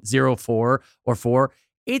 0.04 or 4.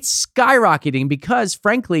 It's skyrocketing because,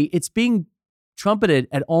 frankly, it's being trumpeted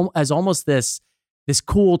as almost this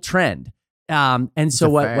cool trend. And so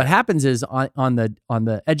what happens is on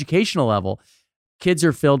the educational level, kids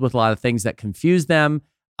are filled with a lot of things that confuse them.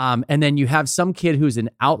 And then you have some kid who's an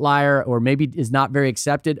outlier or maybe is not very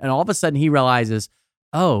accepted. And all of a sudden he realizes,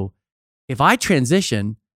 oh, if I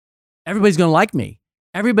transition, everybody's going to like me.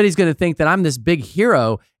 Everybody's going to think that I'm this big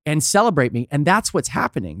hero and celebrate me. And that's what's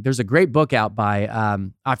happening. There's a great book out by,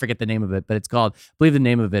 I forget the name of it, but it's called, I believe the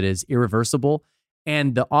name of it is Irreversible.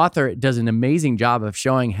 And the author does an amazing job of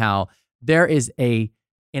showing how there is an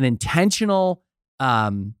intentional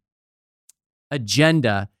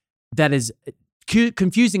agenda that is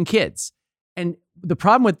confusing kids. And the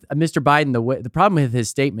problem with Mr. Biden, the problem with his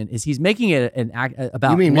statement is he's making it an act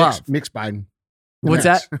about you mean love. Mix Biden. What's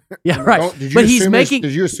that? Yeah, right. Did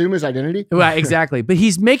you assume his identity? Right, exactly. But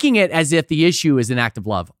he's making it as if the issue is an act of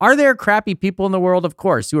love. Are there crappy people in the world? Of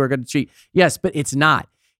course, who are going to cheat. Yes, but it's not.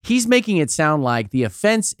 He's making it sound like the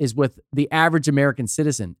offense is with the average American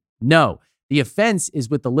citizen. No, the offense is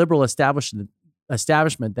with the liberal establishment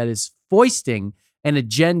that is foisting an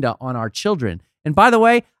agenda on our children. And by the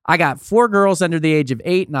way, I got 4 girls under the age of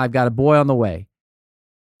 8, and I've got a boy on the way.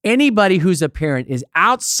 Anybody who's a parent is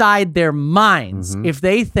outside their minds if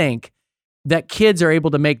they think that kids are able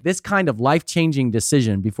to make this kind of life-changing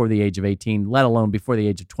decision before the age of 18, let alone before the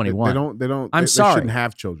age of 21. They don't. I'm they sorry. shouldn't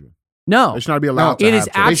have children. No. They should not be allowed to it have is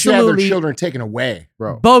children. They should have their absolutely children taken away,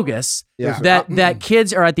 Bro. bogus Yeah. that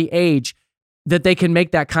kids are at the age that they can make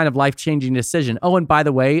that kind of life-changing decision. Oh, and by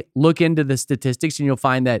the way, look into the statistics and you'll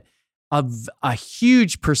find that a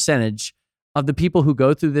huge percentage of the people who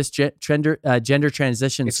go through this gender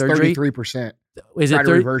transition It's surgery, 33%. is Try it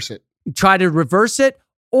to reverse it. try to reverse it,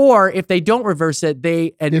 or if they don't reverse it,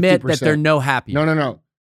 they admit that 50%. they're no happier. No.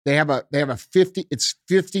 They have a 50. It's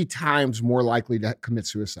 50 times more likely to commit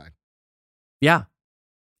suicide. Yeah,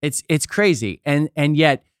 it's crazy, and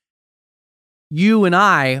yet you and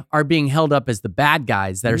I are being held up as the bad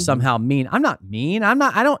guys that are somehow mean. I'm not mean.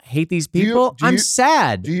 I don't hate these people. I'm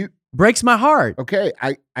sad. Breaks my heart. Okay,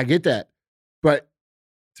 I get that, but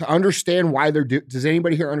to understand why does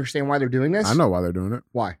anybody here understand why they're doing this? I know why they're doing it.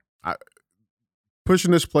 Why.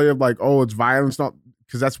 Pushing this play of like, oh, it's violence, not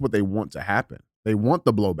because that's what they want to happen. They want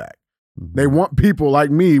the blowback. They want people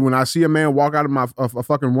like me. When I see a man walk out of a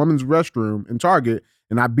fucking woman's restroom in Target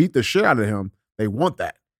and I beat the shit out of him, they want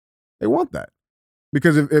that. They want that.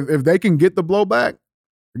 Because if they can get the blowback,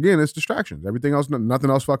 again, it's distractions. Everything else, nothing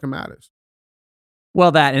else fucking matters.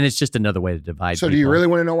 Well, that, and it's just another way to divide So people. do you really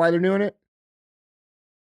want to know why they're doing it?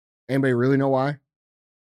 Anybody really know why?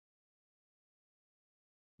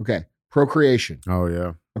 Okay. Procreation. Oh,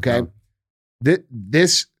 yeah. Okay. The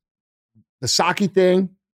Psaki thing,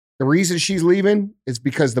 the reason she's leaving is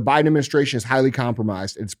because the Biden administration is highly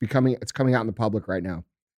compromised. It's coming out in the public right now.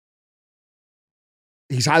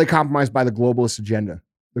 He's highly compromised by the globalist agenda.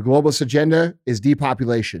 The globalist agenda is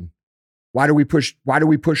depopulation. Why do we push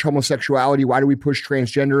homosexuality? Why do we push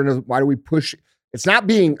transgender? Why do we push? It's not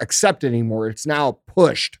being accepted anymore. It's now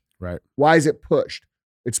pushed. Right. Why is it pushed?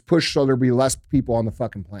 It's pushed so there'll be less people on the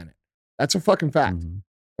fucking planet. That's a fucking fact. Mm-hmm.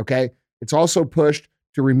 Okay. It's also pushed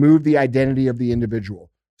to remove the identity of the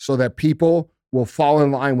individual so that people will fall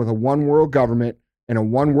in line with a one world government and a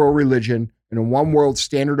one world religion and a one world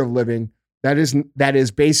standard of living. That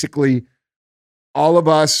is basically all of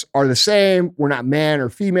us are the same. We're not man or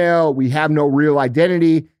female. We have no real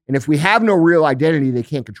identity. And if we have no real identity, they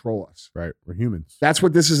can't control us. Right. We're humans. That's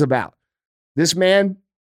what this is about. This man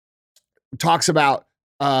talks about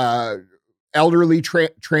elderly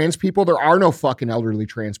trans people. There are no fucking elderly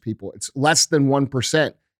trans people. It's less than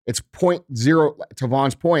 1%. It's 0.0, to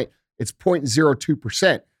Vaughn's point, it's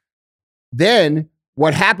 0.02%. Then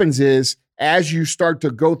what happens is, as you start to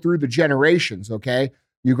go through the generations, okay,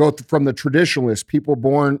 you go from the traditionalists, people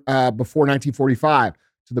born before 1945,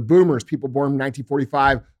 to the boomers, people born in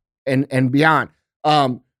 1945 and beyond.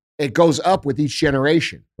 It goes up with each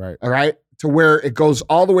generation, right? All right, to where it goes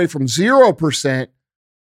all the way from 0%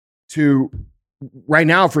 to right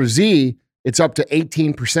now for Z, it's up to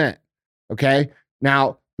 18%. Okay,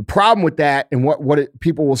 now the problem with that, and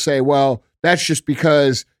people will say, well, that's just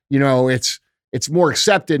because it's more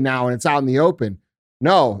accepted now and it's out in the open.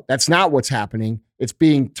 No, that's not what's happening. It's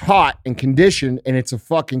being taught and conditioned, and it's a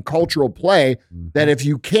fucking cultural play that if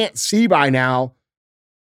you can't see by now,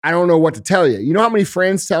 I don't know what to tell you. You know how many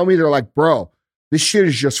friends tell me, they're like, bro, this shit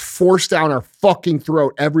is just forced down our fucking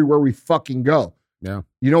throat everywhere we fucking go. Yeah.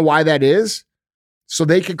 You know why that is? So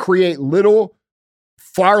they could create little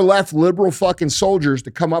far left liberal fucking soldiers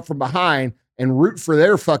to come up from behind and root for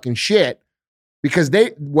their fucking shit, because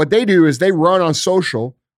what they do is they run on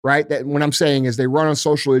social, right? That what I'm saying is they run on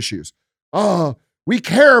social issues. Oh, we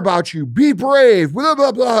care about you. Be brave. Blah,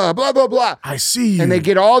 blah, blah, blah, blah, blah. I see you. And they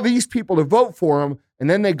get all these people to vote for them. And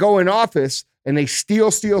then they go in office and they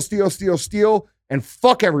steal, and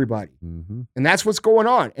fuck everybody. Mm-hmm. And that's what's going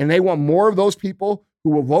on. And they want more of those people who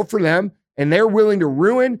will vote for them. And they're willing to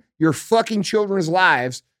ruin your fucking children's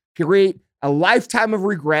lives, create a lifetime of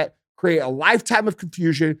regret, create a lifetime of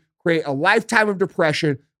confusion, create a lifetime of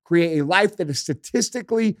depression, create a life that is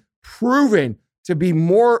statistically proven to be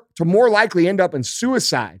more likely end up in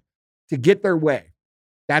suicide to get their way.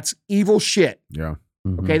 That's evil shit. Yeah.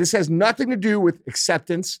 Mm-hmm. Okay. This has nothing to do with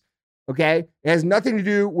acceptance. Okay. It has nothing to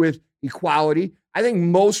do with equality. I think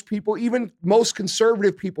most people, even most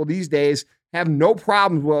conservative people these days, have no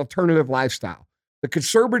problems with alternative lifestyle. The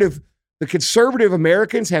conservative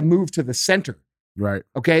Americans have moved to the center. Right.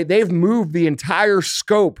 Okay. They've moved the entire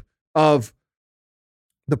scope of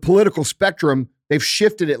the political spectrum. They've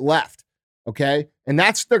shifted it left. Okay. And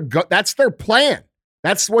that's their plan.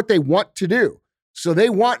 That's what they want to do. So they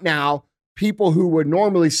want now people who would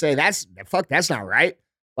normally say, that's not right.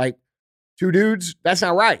 Like two dudes, that's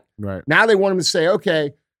not right. Right. Now they want them to say,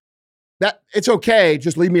 okay, that it's okay,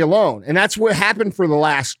 just leave me alone. And that's what happened for the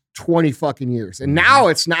last 20 fucking years. And now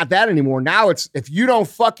it's not that anymore. Now it's, if you don't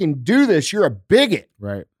fucking do this, you're a bigot.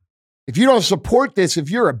 Right. If you don't support this,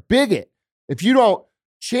 if you're a bigot, if you don't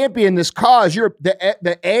champion this cause, you're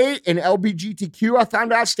the A in LGBTQ, I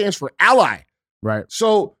found out, stands for ally. Right.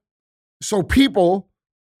 So people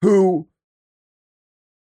who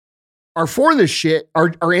are for this shit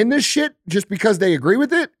are in this shit just because they agree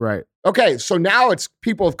with it. Right. Okay, so now it's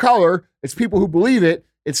people of color, it's people who believe it,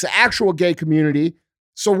 it's the actual gay community.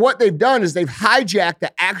 So what they've done is they've hijacked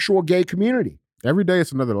the actual gay community. Every day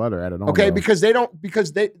it's another letter added on. Okay, bro. because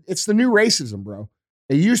it's the new racism, bro.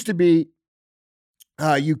 It used to be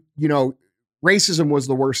racism was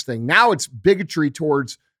the worst thing. Now it's bigotry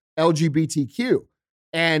towards LGBTQ.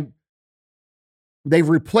 And they've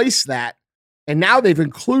replaced that. And now they've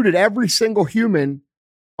included every single human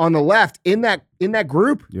on the left in that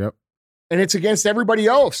group. Yep. And it's against everybody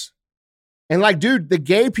else. And like, dude, the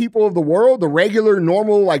gay people of the world, the regular,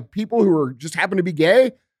 normal, like people who are just happen to be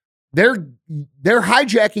gay, they're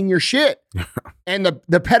hijacking your shit. And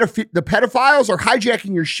the pedophiles are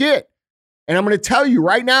hijacking your shit. And I'm going to tell you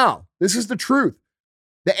right now, this is the truth.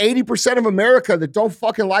 The 80% of America that don't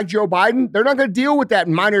fucking like Joe Biden, they're not going to deal with that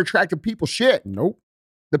minor attractive people shit. Nope.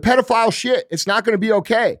 The pedophile shit, it's not going to be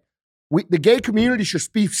okay. The gay community should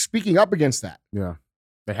be speaking up against that. Yeah.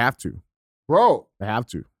 They have to. Bro, They have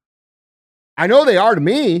to. I know they are to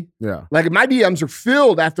me. Yeah. Like my DMs are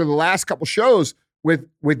filled after the last couple shows with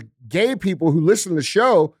gay people who listen to the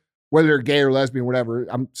show, whether they're gay or lesbian, whatever.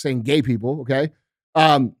 I'm saying gay people, okay?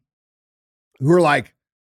 Who are like,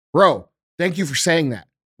 bro, thank you for saying that.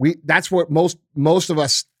 That's what most of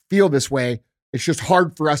us feel this way. It's just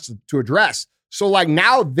hard for us to address. So like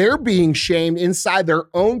now they're being shamed inside their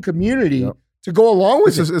own community to go along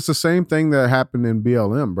with it. It's the same thing that happened in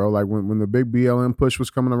BLM, bro. Like when the big BLM push was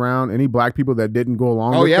coming around, any black people that didn't go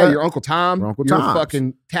along with that. Your Uncle Tom. Your Uncle You're Toms.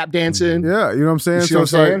 fucking tap dancing. Yeah, you know what I'm saying? You see So what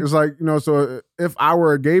it's I'm like, saying? it's like, you know, so if I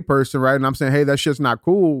were a gay person, right, and I'm saying, hey, that shit's not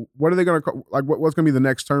cool, what are they going to, like, what's going to be the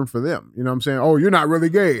next term for them? You know what I'm saying? Oh, you're not really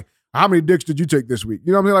gay. How many dicks did you take this week?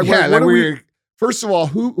 You know what I mean? Like, Yeah, what like are we, first of all,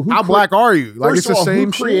 how black are you? Like, First it's the of all,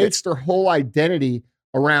 same who creates shit. their whole identity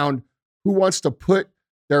around who wants to put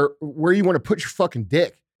where you want to put your fucking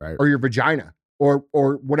dick Right. or your vagina or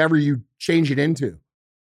whatever you change it into.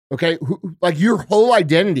 Okay, like your whole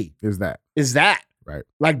identity Is that is that. right?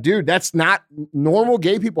 Like, dude, that's not normal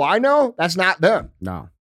gay people I know. That's not them. No.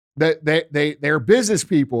 They're business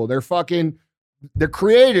people. They're creatives.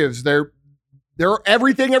 They're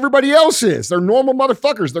everything everybody else is. They're normal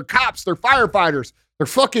motherfuckers. They're cops. They're firefighters.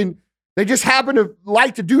 They just happen to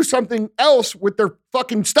like to do something else with their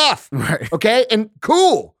fucking stuff. Right. Okay. And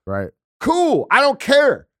cool. Right. Cool. I don't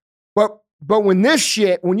care. But when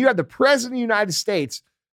you have the president of the United States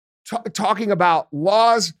talking about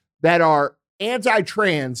laws that are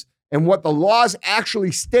anti-trans, and what the laws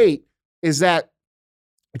actually state is that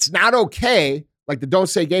it's not okay, like the Don't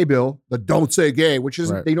Say Gay bill, the Don't Say Gay, which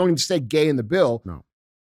isn't, Right. they don't even say gay in the bill. No.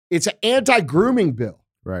 It's an anti-grooming bill.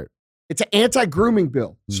 Right. It's an anti-grooming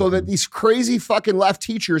bill so that these crazy fucking left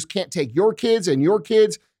teachers can't take your kids and your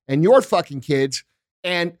fucking kids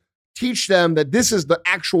and teach them that this is the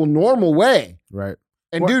actual normal way. Right.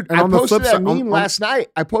 And Well, dude, and I on the posted flip that side- meme last night.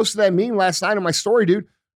 I posted that meme last night on my story, dude.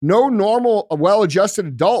 No normal, well-adjusted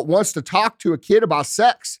adult wants to talk to a kid about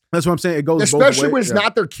sex, That's what I'm saying. It goes both especially ways. when it's Yeah.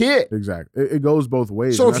 not their kid. Exactly. It goes both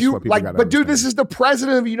ways. So and if that's you what people like, gotta but dude, this understand. is the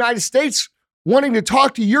president of the United States wanting to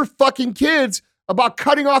talk to your fucking kids about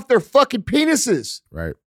cutting off their fucking penises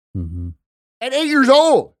right. at 8 years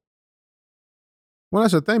old. Well,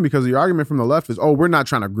 that's the thing, because the argument from the left is, oh, we're not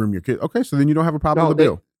trying to groom your kid. Okay, so then you don't have a problem with the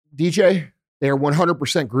bill. DJ, they are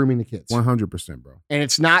 100% grooming the kids. 100%, bro. And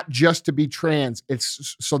it's not just to be trans.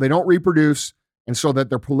 It's so they don't reproduce and so that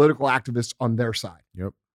they're political activists on their side.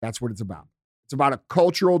 Yep. That's what it's about. It's about a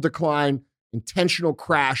cultural decline, intentional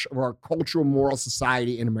crash of our cultural moral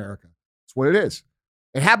society in America. That's what it is.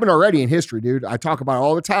 It happened already in history, dude. I talk about it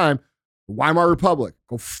all the time. The Weimar Republic.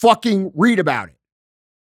 Go fucking read about it.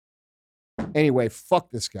 Anyway, fuck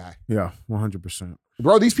this guy. Yeah, 100%.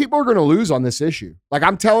 Bro, these people are going to lose on this issue. Like,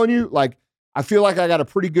 I'm telling you, like, I feel like I got a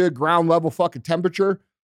pretty good ground level fucking temperature.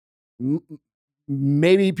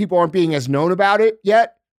 Maybe people aren't being as known about it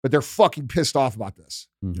yet, but they're fucking pissed off about this.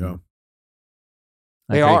 Yeah.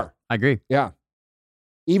 They are. I agree. Yeah.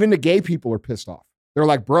 Even the gay people are pissed off. They're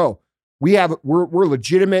like, bro, we're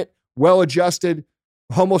legitimate, well-adjusted,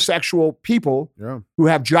 homosexual people Yeah. who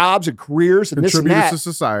have jobs and careers and this and Contribute that. to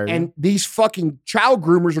society. And these fucking child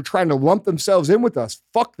groomers are trying to lump themselves in with us.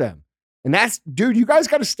 Fuck them. And that's, dude, you guys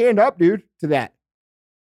got to stand up, dude, to that.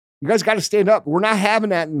 You guys got to stand up. We're not having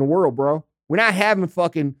that in the world, bro. We're not having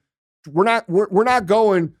fucking, we're not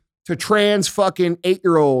going to trans fucking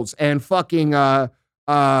 8-year-olds and fucking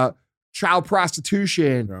child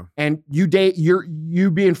prostitution Yeah. and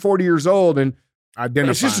you being 40 years old and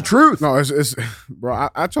Identify. it's just the truth. No, it's bro.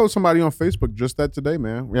 I told somebody on Facebook just that today,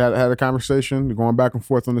 man. We had a conversation, going back and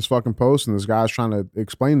forth on this fucking post, and this guy's trying to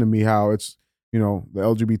explain to me how it's, you know, the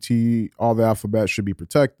LGBT, all the alphabet should be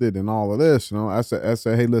protected and all of this. You know, I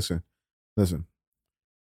said, hey, listen.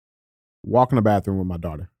 Walk in the bathroom with my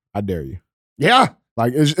daughter. I dare you. Yeah.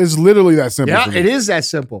 Like it's literally that simple. Yeah, for me. it is that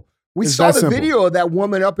simple. We It's saw that the simple. video of that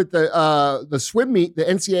woman up at the swim meet, the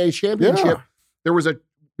NCAA championship. Yeah. There was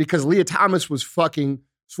because Leah Thomas was fucking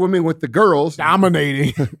swimming with the girls.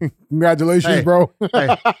 Dominating. Congratulations, Hey. bro.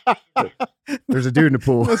 Hey. There's a dude in the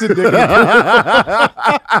pool. That's a dick in the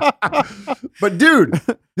But dude,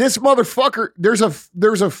 this motherfucker, there's a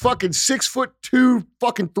fucking 6'2",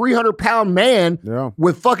 fucking 300-pound man Yeah.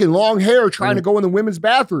 with fucking long hair trying to go in the women's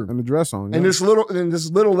bathroom. And the dress on. And yeah. this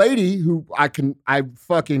little lady who I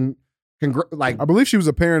believe she was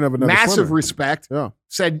a parent of another massive swimmer. respect Yeah.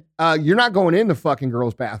 said, you're not going in the fucking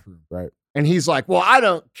girls' bathroom. Right. And he's like, well, I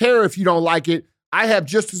don't care if you don't like it. I have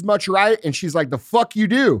just as much right. And she's like, the fuck you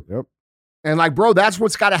do. Yep. And like, bro, that's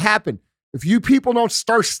what's got to happen. If you people don't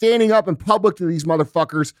start standing up in public to these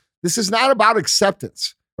motherfuckers, this is not about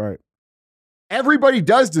acceptance. Right. Everybody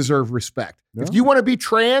does deserve respect. Yeah. If you want to be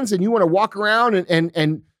trans and you want to walk around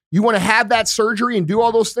and you want to have that surgery and do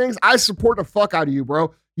all those things, I support the fuck out of you,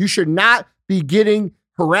 bro. You should not be getting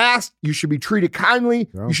harassed. You should be treated kindly.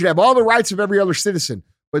 Yeah. You should have all the rights of every other citizen.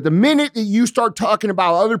 But the minute that you start talking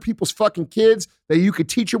about other people's fucking kids, that you could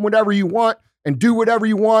teach them whatever you want and do whatever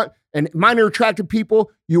you want, and minor attracted people,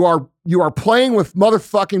 you are playing with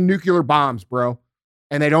motherfucking nuclear bombs, bro.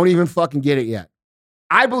 And they don't even fucking get it yet.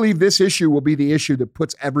 I believe this issue will be the issue that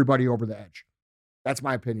puts everybody over the edge. That's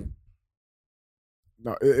my opinion.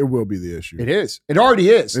 No, it will be the issue. It is. It already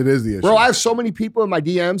is. It is the issue. Bro, I have so many people in my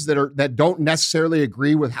DMs that don't necessarily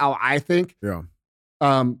agree with how I think. Yeah.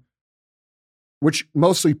 Which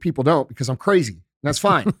mostly people don't because I'm crazy. And that's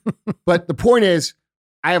fine. But the point is,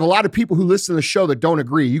 I have a lot of people who listen to the show that don't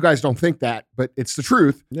agree. You guys don't think that, but it's the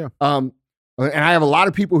truth. Yeah. And I have a lot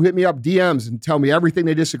of people who hit me up DMs and tell me everything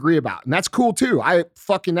they disagree about. And that's cool too.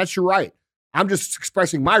 That's your right. I'm just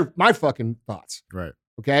expressing my fucking thoughts. Right.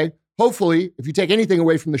 Okay. Hopefully, if you take anything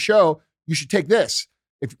away from the show, you should take this.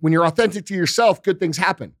 When you're authentic to yourself, good things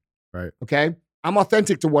happen. Right. Okay. I'm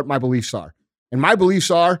authentic to what my beliefs are. And my beliefs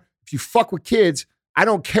are, if you fuck with kids, I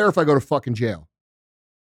don't care if I go to fucking jail.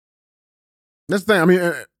 That's the thing. I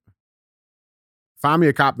mean, find me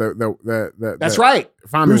a cop That's right.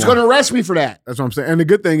 Find me Who's one. going to arrest me for that? That's what I'm saying. And the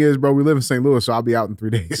good thing is, bro, we live in St. Louis, so I'll be out in 3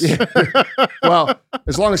 days. Yeah. Well,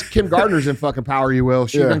 as long as Kim Gardner's in fucking power, you will.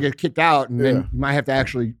 She's Yeah. going to get kicked out, and then Yeah. you might have to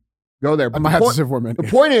actually go there. I But might have to sit for a minute. the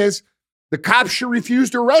point is, the cops should refuse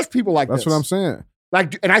to arrest people like That's this. what I'm saying.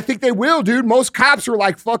 Like, and I think they will, dude. Most cops are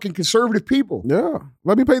like fucking conservative people. Yeah.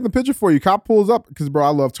 Let me paint the picture for you. Cop pulls up because, bro, I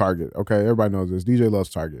love Target. Okay. Everybody knows this. DJ loves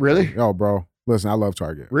Target. Really? Yo, bro. Listen, I love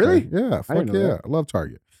Target. okay? Really? Yeah. Fuck didn't know yeah. that. I love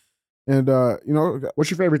Target. And, What's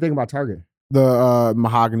your favorite thing about Target? the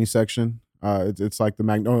mahogany section. It's like the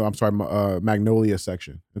Magnolia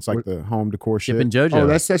section. It's like the home decor shit. Chip and JoJo. Oh,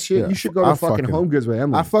 that's that shit. Yeah. You should go I to fucking fucking- Home Goods with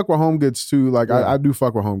Emily. I fuck with Home Goods too. Like Yeah. I do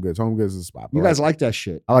fuck with Home Goods. Home Goods is a spot. You bro. guys like that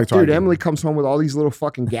shit. I like Target. Dude, Emily comes home with all these little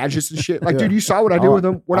fucking gadgets and shit. Like, Yeah. dude, you saw what I do Oh, with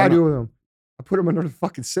them? What I I do know. with them? I put them under the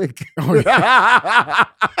fucking sink. Oh,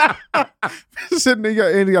 Sitting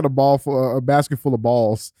there, and he got a basket full of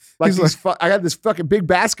balls. Like He's these I got this fucking big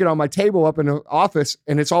basket on my table up in the office,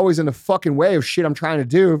 and it's always in the fucking way of shit I'm trying to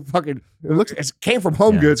do. Fucking, it came from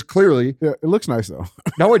Home Yeah. Goods, clearly. Yeah, it looks nice though.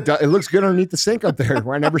 No, it does. It looks good underneath the sink up there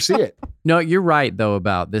where I never see it. No, you're right though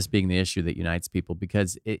about this being the issue that unites people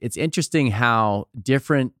because it's interesting how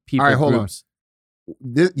different people All right, hold on. groups.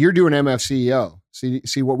 You're doing MFCEO.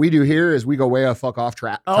 See, what we do here is we go way a fuck off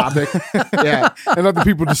topic. Yeah, And let the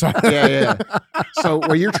people decide. yeah. So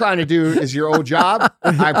what you're trying to do is your old job.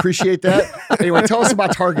 I appreciate that. Anyway, tell us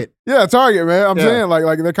about Target. Yeah, Target, man. I'm Yeah. saying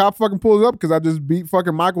like the cop fucking pulls up because I just beat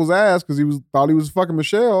fucking Michael's ass because thought he was fucking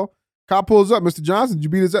Michelle. Cop pulls up, Mr. Johnson, did you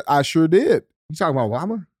beat his ass? I sure did. You talking about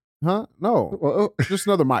Obama? Huh? No, Well, just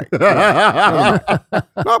another mic. No,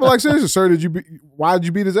 but like seriously, sir, why did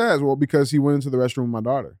you beat his ass? Well, because he went into the restroom with my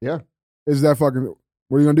daughter. Yeah. Is that fucking?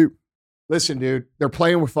 What are you gonna do? Listen, dude, they're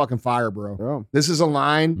playing with fucking fire, bro. Yeah. This is a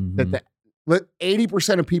line that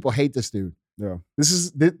 80% of people hate this dude. Yeah.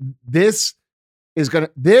 This is gonna.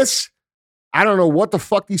 I don't know what the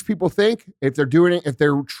fuck these people think if they're doing it, if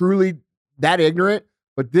they're truly that ignorant,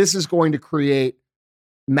 but this is going to create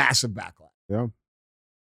massive backlash. Yeah.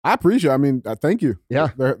 I appreciate it. I mean, thank you. Yeah.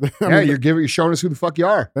 I Yeah, mean, you're showing us who the fuck you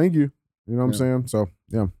are. thank you. You know what I'm Yeah. saying? So,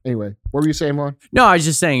 yeah. Anyway, what were you saying, Vaughn? No, I was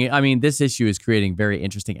just saying, I mean, this issue is creating very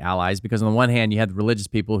interesting allies because on the one hand, you have the religious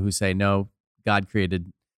people who say, no, God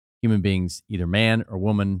created human beings, either man or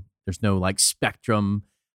woman. There's no like spectrum.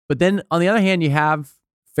 But then on the other hand, you have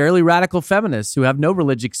fairly radical feminists who have no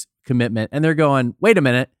religious commitment. And they're going, wait a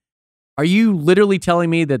minute. Are you literally telling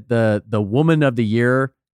me that the woman of the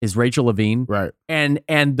year is Rachel Levine? Right. And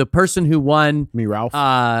the person who won Me, Ralph.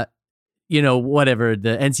 whatever,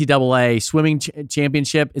 the NCAA swimming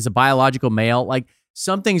championship is a biological male. Like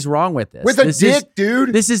something's wrong with this. With a This dick,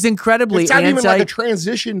 dude. This is incredibly It's not even anti. like a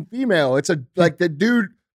transition female. It's like the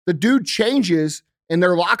dude changes in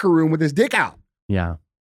their locker room with his dick out. Yeah.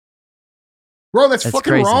 Bro, that's That's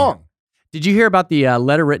fucking crazy. wrong. Did you hear about the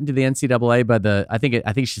letter written to the NCAA by I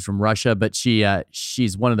think she's from Russia, but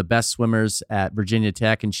she's one of the best swimmers at Virginia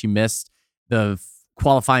Tech, and she missed the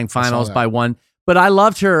qualifying finals that. by one. But I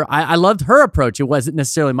loved her. I loved her approach. It wasn't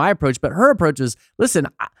necessarily my approach, but her approach was, listen,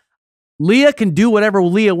 Leah can do whatever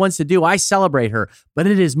Leah wants to do. I celebrate her, but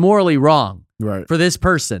it is morally wrong right. for this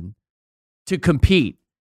person to compete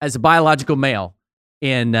as a biological male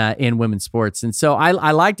in women's sports. And so I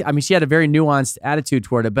liked, I mean, she had a very nuanced attitude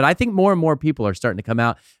toward it, but I think more and more people are starting to come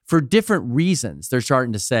out for different reasons. They're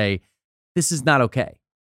starting to say, this is not okay.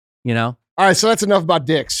 You know? All right, so that's enough about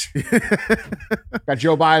dicks. Got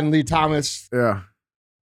Joe Biden, Lee Thomas. Yeah.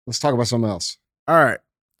 Let's talk about something else. All right.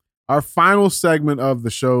 Our final segment of the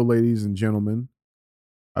show, ladies and gentlemen,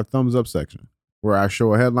 our thumbs up section, where I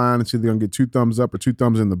show a headline. It's either going to get 2 thumbs up or 2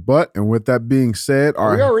 thumbs in the butt. And with that being said,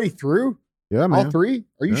 Are we already through? Yeah, man. All 3?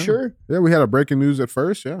 Are you sure? Yeah, we had a breaking news at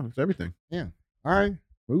first. Yeah, it's everything. Yeah. All right.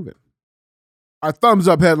 Move it. Our thumbs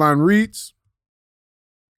up headline reads,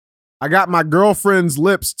 I got my girlfriend's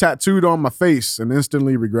lips tattooed on my face and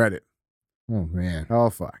instantly regret it. Oh, man. Oh,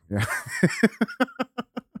 fuck. Yeah.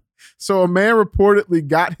 So a man reportedly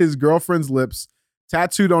got his girlfriend's lips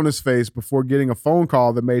tattooed on his face before getting a phone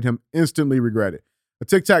call that made him instantly regret it. A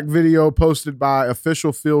TikTok video posted by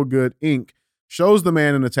Official Feel Good Inc. shows the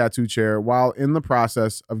man in a tattoo chair while in the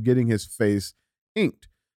process of getting his face inked.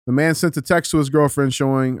 The man sent a text to his girlfriend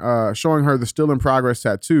showing her the still in progress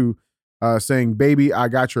tattoo, saying, "Baby, I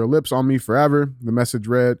got your lips on me forever." The message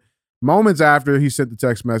read. Moments after he sent the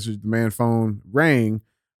text message, the man's phone rang.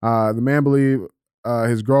 The man believed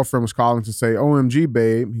his girlfriend was calling to say, "OMG,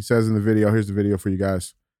 babe." He says in the video. Here's the video for you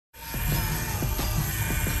guys.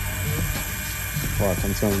 Watch,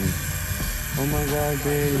 I'm telling you. Oh my God,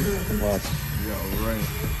 babe. Watch. Yo, right.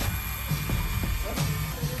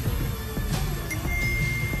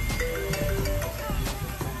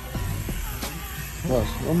 Watch.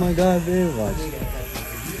 Oh my God, babe. Watch.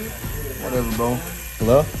 Whatever, bro.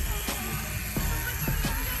 Hello?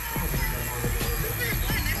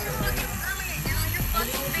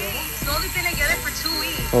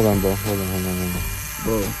 Hold on, bro. Hold on.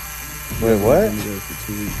 Bro. Wait, what? For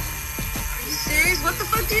 2 weeks. Are you serious? What the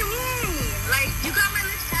fuck do you mean? Like, you got my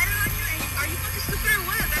lips tatted on you, and are you fucking stupid or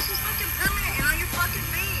what? That's just fucking permanent and on your fucking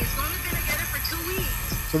face. We've only been together for 2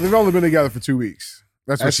 weeks. So they've only been together for 2 weeks.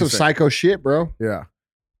 That's what That's she some said. psycho shit, bro. Yeah.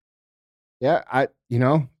 Yeah,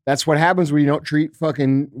 that's what happens when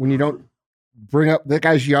you don't bring up, that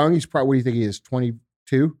guy's young. He's probably, what do you think he is,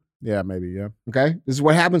 22? Yeah, maybe, yeah. Okay. This is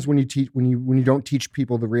what happens when you don't teach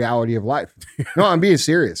people the reality of life. No, I'm being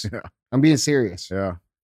serious. Yeah. I'm being serious. Yeah.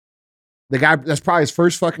 The guy, that's probably his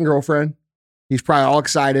first fucking girlfriend. He's probably all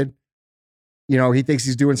excited. You know, he thinks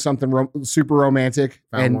he's doing something super romantic.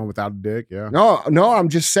 Found one without a dick, yeah. No, I'm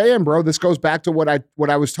just saying, bro, this goes back to what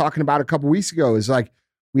I was talking about a couple weeks ago, is like,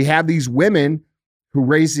 we have these women who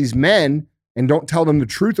raise these men and don't tell them the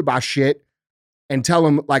truth about shit and tell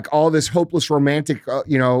them like all this hopeless romantic,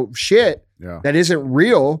 shit Yeah. that isn't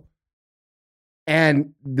real.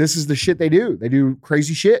 And this is the shit they do. They do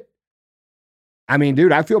crazy shit. I mean,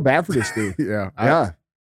 dude, I feel bad for this dude. Yeah.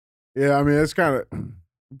 Yeah. I mean, it's kind of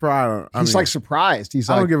probably. He's like surprised. He's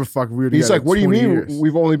I like, don't give a fuck if we were he's together like, what do you 20 mean years.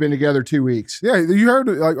 we've only been together 2 weeks? Yeah, you heard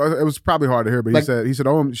it. Like, it was probably hard to hear, but Like- he said,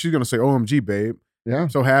 "Oh, she's gonna say OMG, babe." Yeah. I'm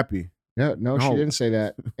so happy. Yeah. No, she No. didn't say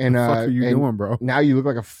that. And, What the fuck are you and doing, bro? now you look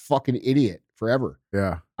like a fucking idiot forever.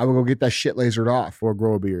 Yeah, I will go get that shit lasered off. or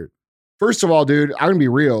grow a beard. First of all, dude, I'm gonna be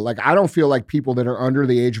real. Like, I don't feel like people that are under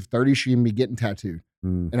the age of 30 should even be getting tattooed.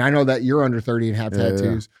 Mm. And I know that you're under 30 and have Yeah,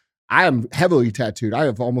 tattoos. I am heavily tattooed. I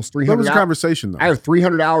have almost That 300 was a hours. conversation, though. I have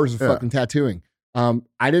 300 hours of Yeah. fucking tattooing. I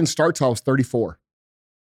didn't start till I was 34.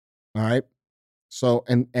 All right. So,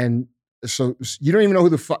 so you don't even know who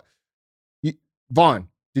the fuck, Vaughn,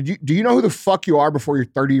 do you know who the fuck you are before you're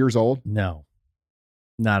 30 years old? No,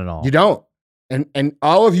 not at all. You don't. And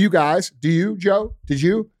all of you guys, do you, Joe? Did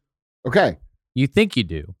you? Okay. You think you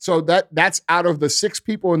do. So that's out of the 6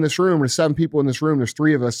 people in this room or 7 people in this room, there's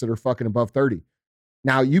 3 of us that are fucking above 30.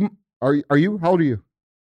 Now are you, how old are you?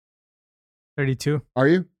 32. Are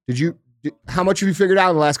you? How much have you figured out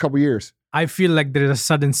in the last couple of years? I feel like there is a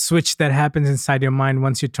sudden switch that happens inside your mind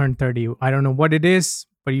once you turn 30. I don't know what it is,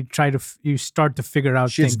 but you start to figure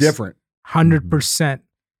out Shit's things. different. 100%.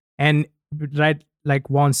 And right, like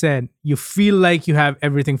Juan said, you feel like you have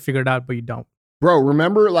everything figured out, but you don't. Bro,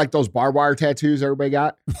 remember like those barbed wire tattoos everybody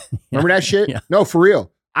got? Remember that shit? Yeah. No, for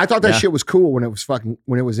real. I thought that Yeah. shit was cool when it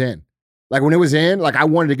was in. Like when it was in, like I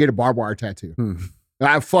wanted to get a barbed wire tattoo. Hmm. And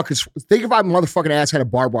I fucking think if my motherfucking ass had a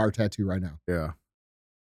barbed wire tattoo right now. Yeah,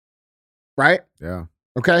 Right? yeah.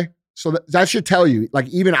 Okay. So that should tell you, like,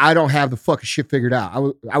 even I don't have the fucking shit figured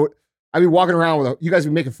out. I'd be walking around with you guys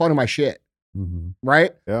be making fun of my shit. Mhm.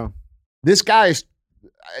 Right? Yeah. This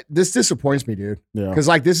disappoints me, dude. Yeah. Because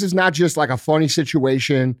like this is not just like a funny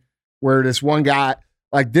situation where this one guy,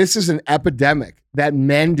 like this is an epidemic that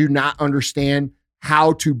men do not understand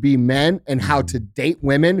how to be men and how to date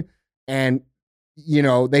women. And,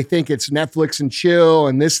 they think it's Netflix and chill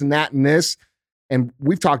and this and that and this. And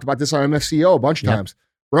we've talked about this on MFCO a bunch of times.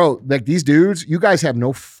 Bro, like these dudes, you guys have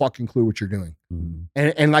no fucking clue what you're doing.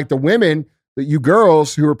 And like the women, you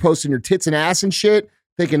girls who are posting your tits and ass and shit,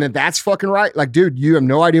 thinking that that's fucking right. Like, dude, you have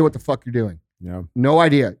no idea what the fuck you're doing. Yeah. No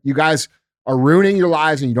idea. You guys are ruining your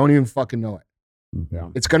lives and you don't even fucking know it. Yeah.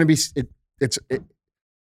 It's going to be, it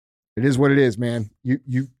is what it is, man.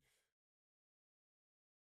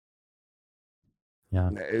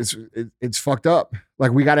 It's fucked up.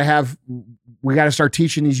 Like we got to start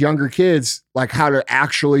teaching these younger kids like how to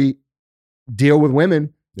actually deal with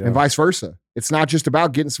women and vice versa. It's not just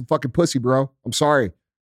about getting some fucking pussy, bro. I'm sorry.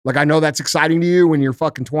 Like I know that's exciting to you when you're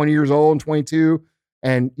fucking 20 years old and 22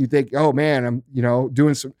 and you think, oh man, I'm,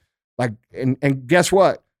 doing some like, and guess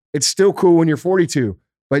what? It's still cool when you're 42,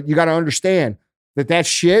 but you got to understand that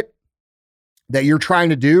shit that you're trying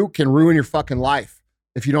to do can ruin your fucking life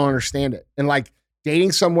if you don't understand it. And like,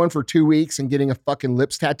 dating someone for 2 weeks and getting a fucking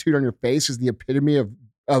lips tattooed on your face is the epitome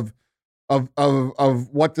of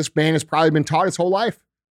what this man has probably been taught his whole life.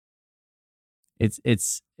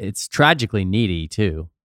 It's tragically needy too,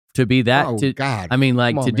 to be that. Oh God! I mean,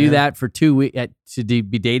 like to do that for 2 weeks, to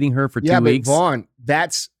be dating her for 2 weeks. Yeah, but Vaughn,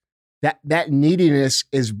 that neediness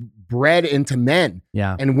is bred into men.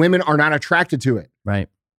 Yeah, and women are not attracted to it. Right.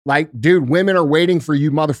 Like, dude, women are waiting for you,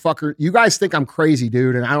 motherfucker. You guys think I'm crazy,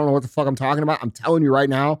 dude, and I don't know what the fuck I'm talking about. I'm telling you right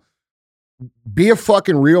now, be a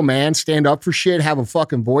fucking real man, stand up for shit, have a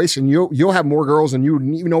fucking voice, and you'll have more girls than you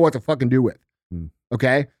wouldn't even know what to fucking do with.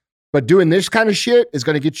 Okay? But doing this kind of shit is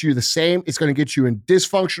going to get you the same. It's going to get you in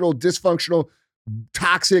dysfunctional,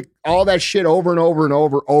 toxic, all that shit over and over and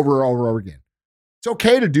over again. It's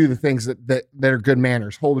okay to do the things that are good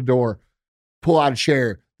manners. Hold a door, pull out a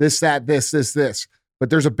chair, this, that, this. But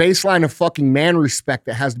there's a baseline of fucking man respect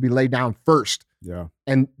that has to be laid down first. Yeah.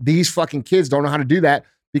 And these fucking kids don't know how to do that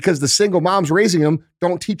because the single moms raising them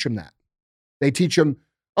don't teach them that. They teach them,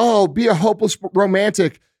 oh, be a hopeless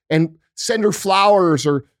romantic and send her flowers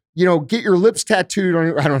or, get your lips tattooed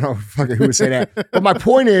on. I don't know fucking who would say that. But my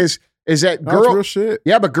point is that real shit.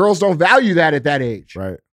 Yeah, but girls don't value that at that age.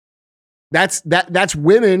 Right. That's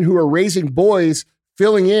women who are raising boys,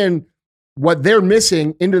 filling in what they're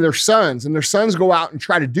missing into their sons, and their sons go out and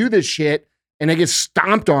try to do this shit and they get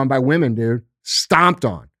stomped on by women, dude. Stomped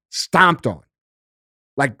on.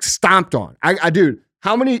 Like stomped on. I dude,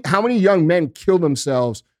 how many young men kill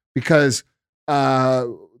themselves because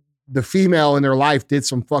the female in their life did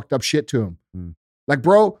some fucked up shit to them? Like,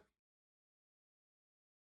 bro,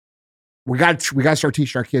 we got to start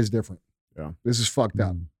teaching our kids different. Yeah. This is fucked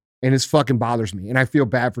up. And it's fucking bothers me. And I feel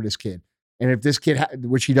bad for this kid. And if this kid,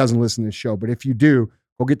 which he doesn't listen to this show, but if you do,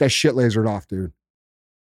 go get that shit lasered off, dude.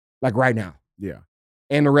 Like right now. Yeah.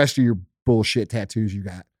 And the rest of your bullshit tattoos you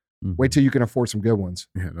got. Wait till you can afford some good ones.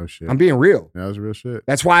 Yeah, no shit. I'm being real. That was real shit.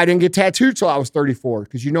 That's why I didn't get tattooed till I was 34.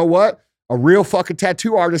 Because you know what? A real fucking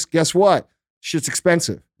tattoo artist, guess what? Shit's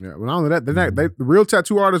expensive. Yeah. Well, not only that, the real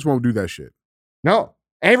tattoo artists won't do that shit. No.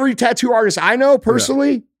 Every tattoo artist I know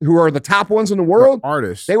personally, who are the top ones in the world,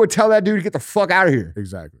 artists, they would tell that dude to get the fuck out of here.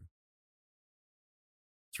 Exactly.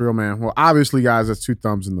 It's real, man. Well, obviously, guys, that's 2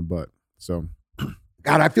 thumbs in the butt. So,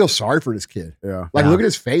 God, I feel sorry for this kid. Yeah. Like, look at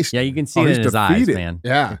his face. Yeah, you can see it in his eyes, man.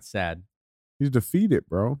 Yeah. It's sad. He's defeated,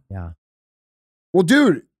 bro. Yeah. Well,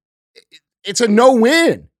 dude, it's a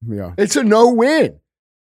no-win. Yeah. It's a no-win.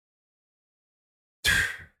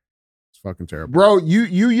 It's fucking terrible. Bro,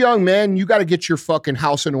 you young men, you got to get your fucking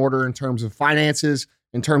house in order in terms of finances,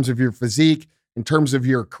 in terms of your physique, in terms of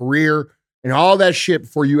your career, and all that shit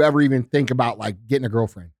before you ever even think about like getting a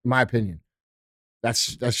girlfriend, in my opinion.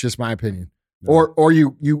 That's just my opinion. No. Or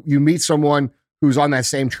you meet someone who's on that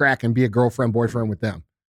same track and be a girlfriend, boyfriend with them.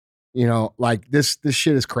 Like this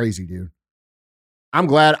shit is crazy, dude. I'm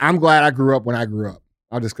glad I grew up when I grew up.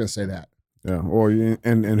 I'm just gonna say that. Yeah. Or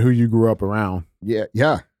and who you grew up around. Yeah.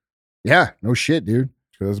 No shit, dude.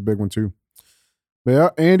 So that's a big one too. But yeah,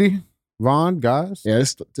 Andy, Vaughn, guys. Yeah,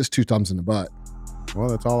 this 2 thumbs in the butt. Well,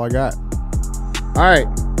 that's all I got. All right.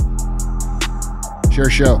 Share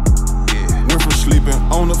show. Went from sleeping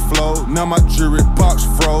on the floor, now my jewelry box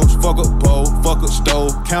froze. Fuck a bowl, fuck a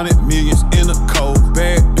stove, counted millions in a cold.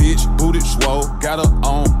 Bad bitch, booty swole, got her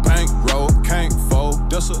on bankroll, can't fold,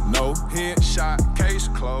 that's a no. Headshot, case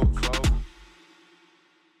closed.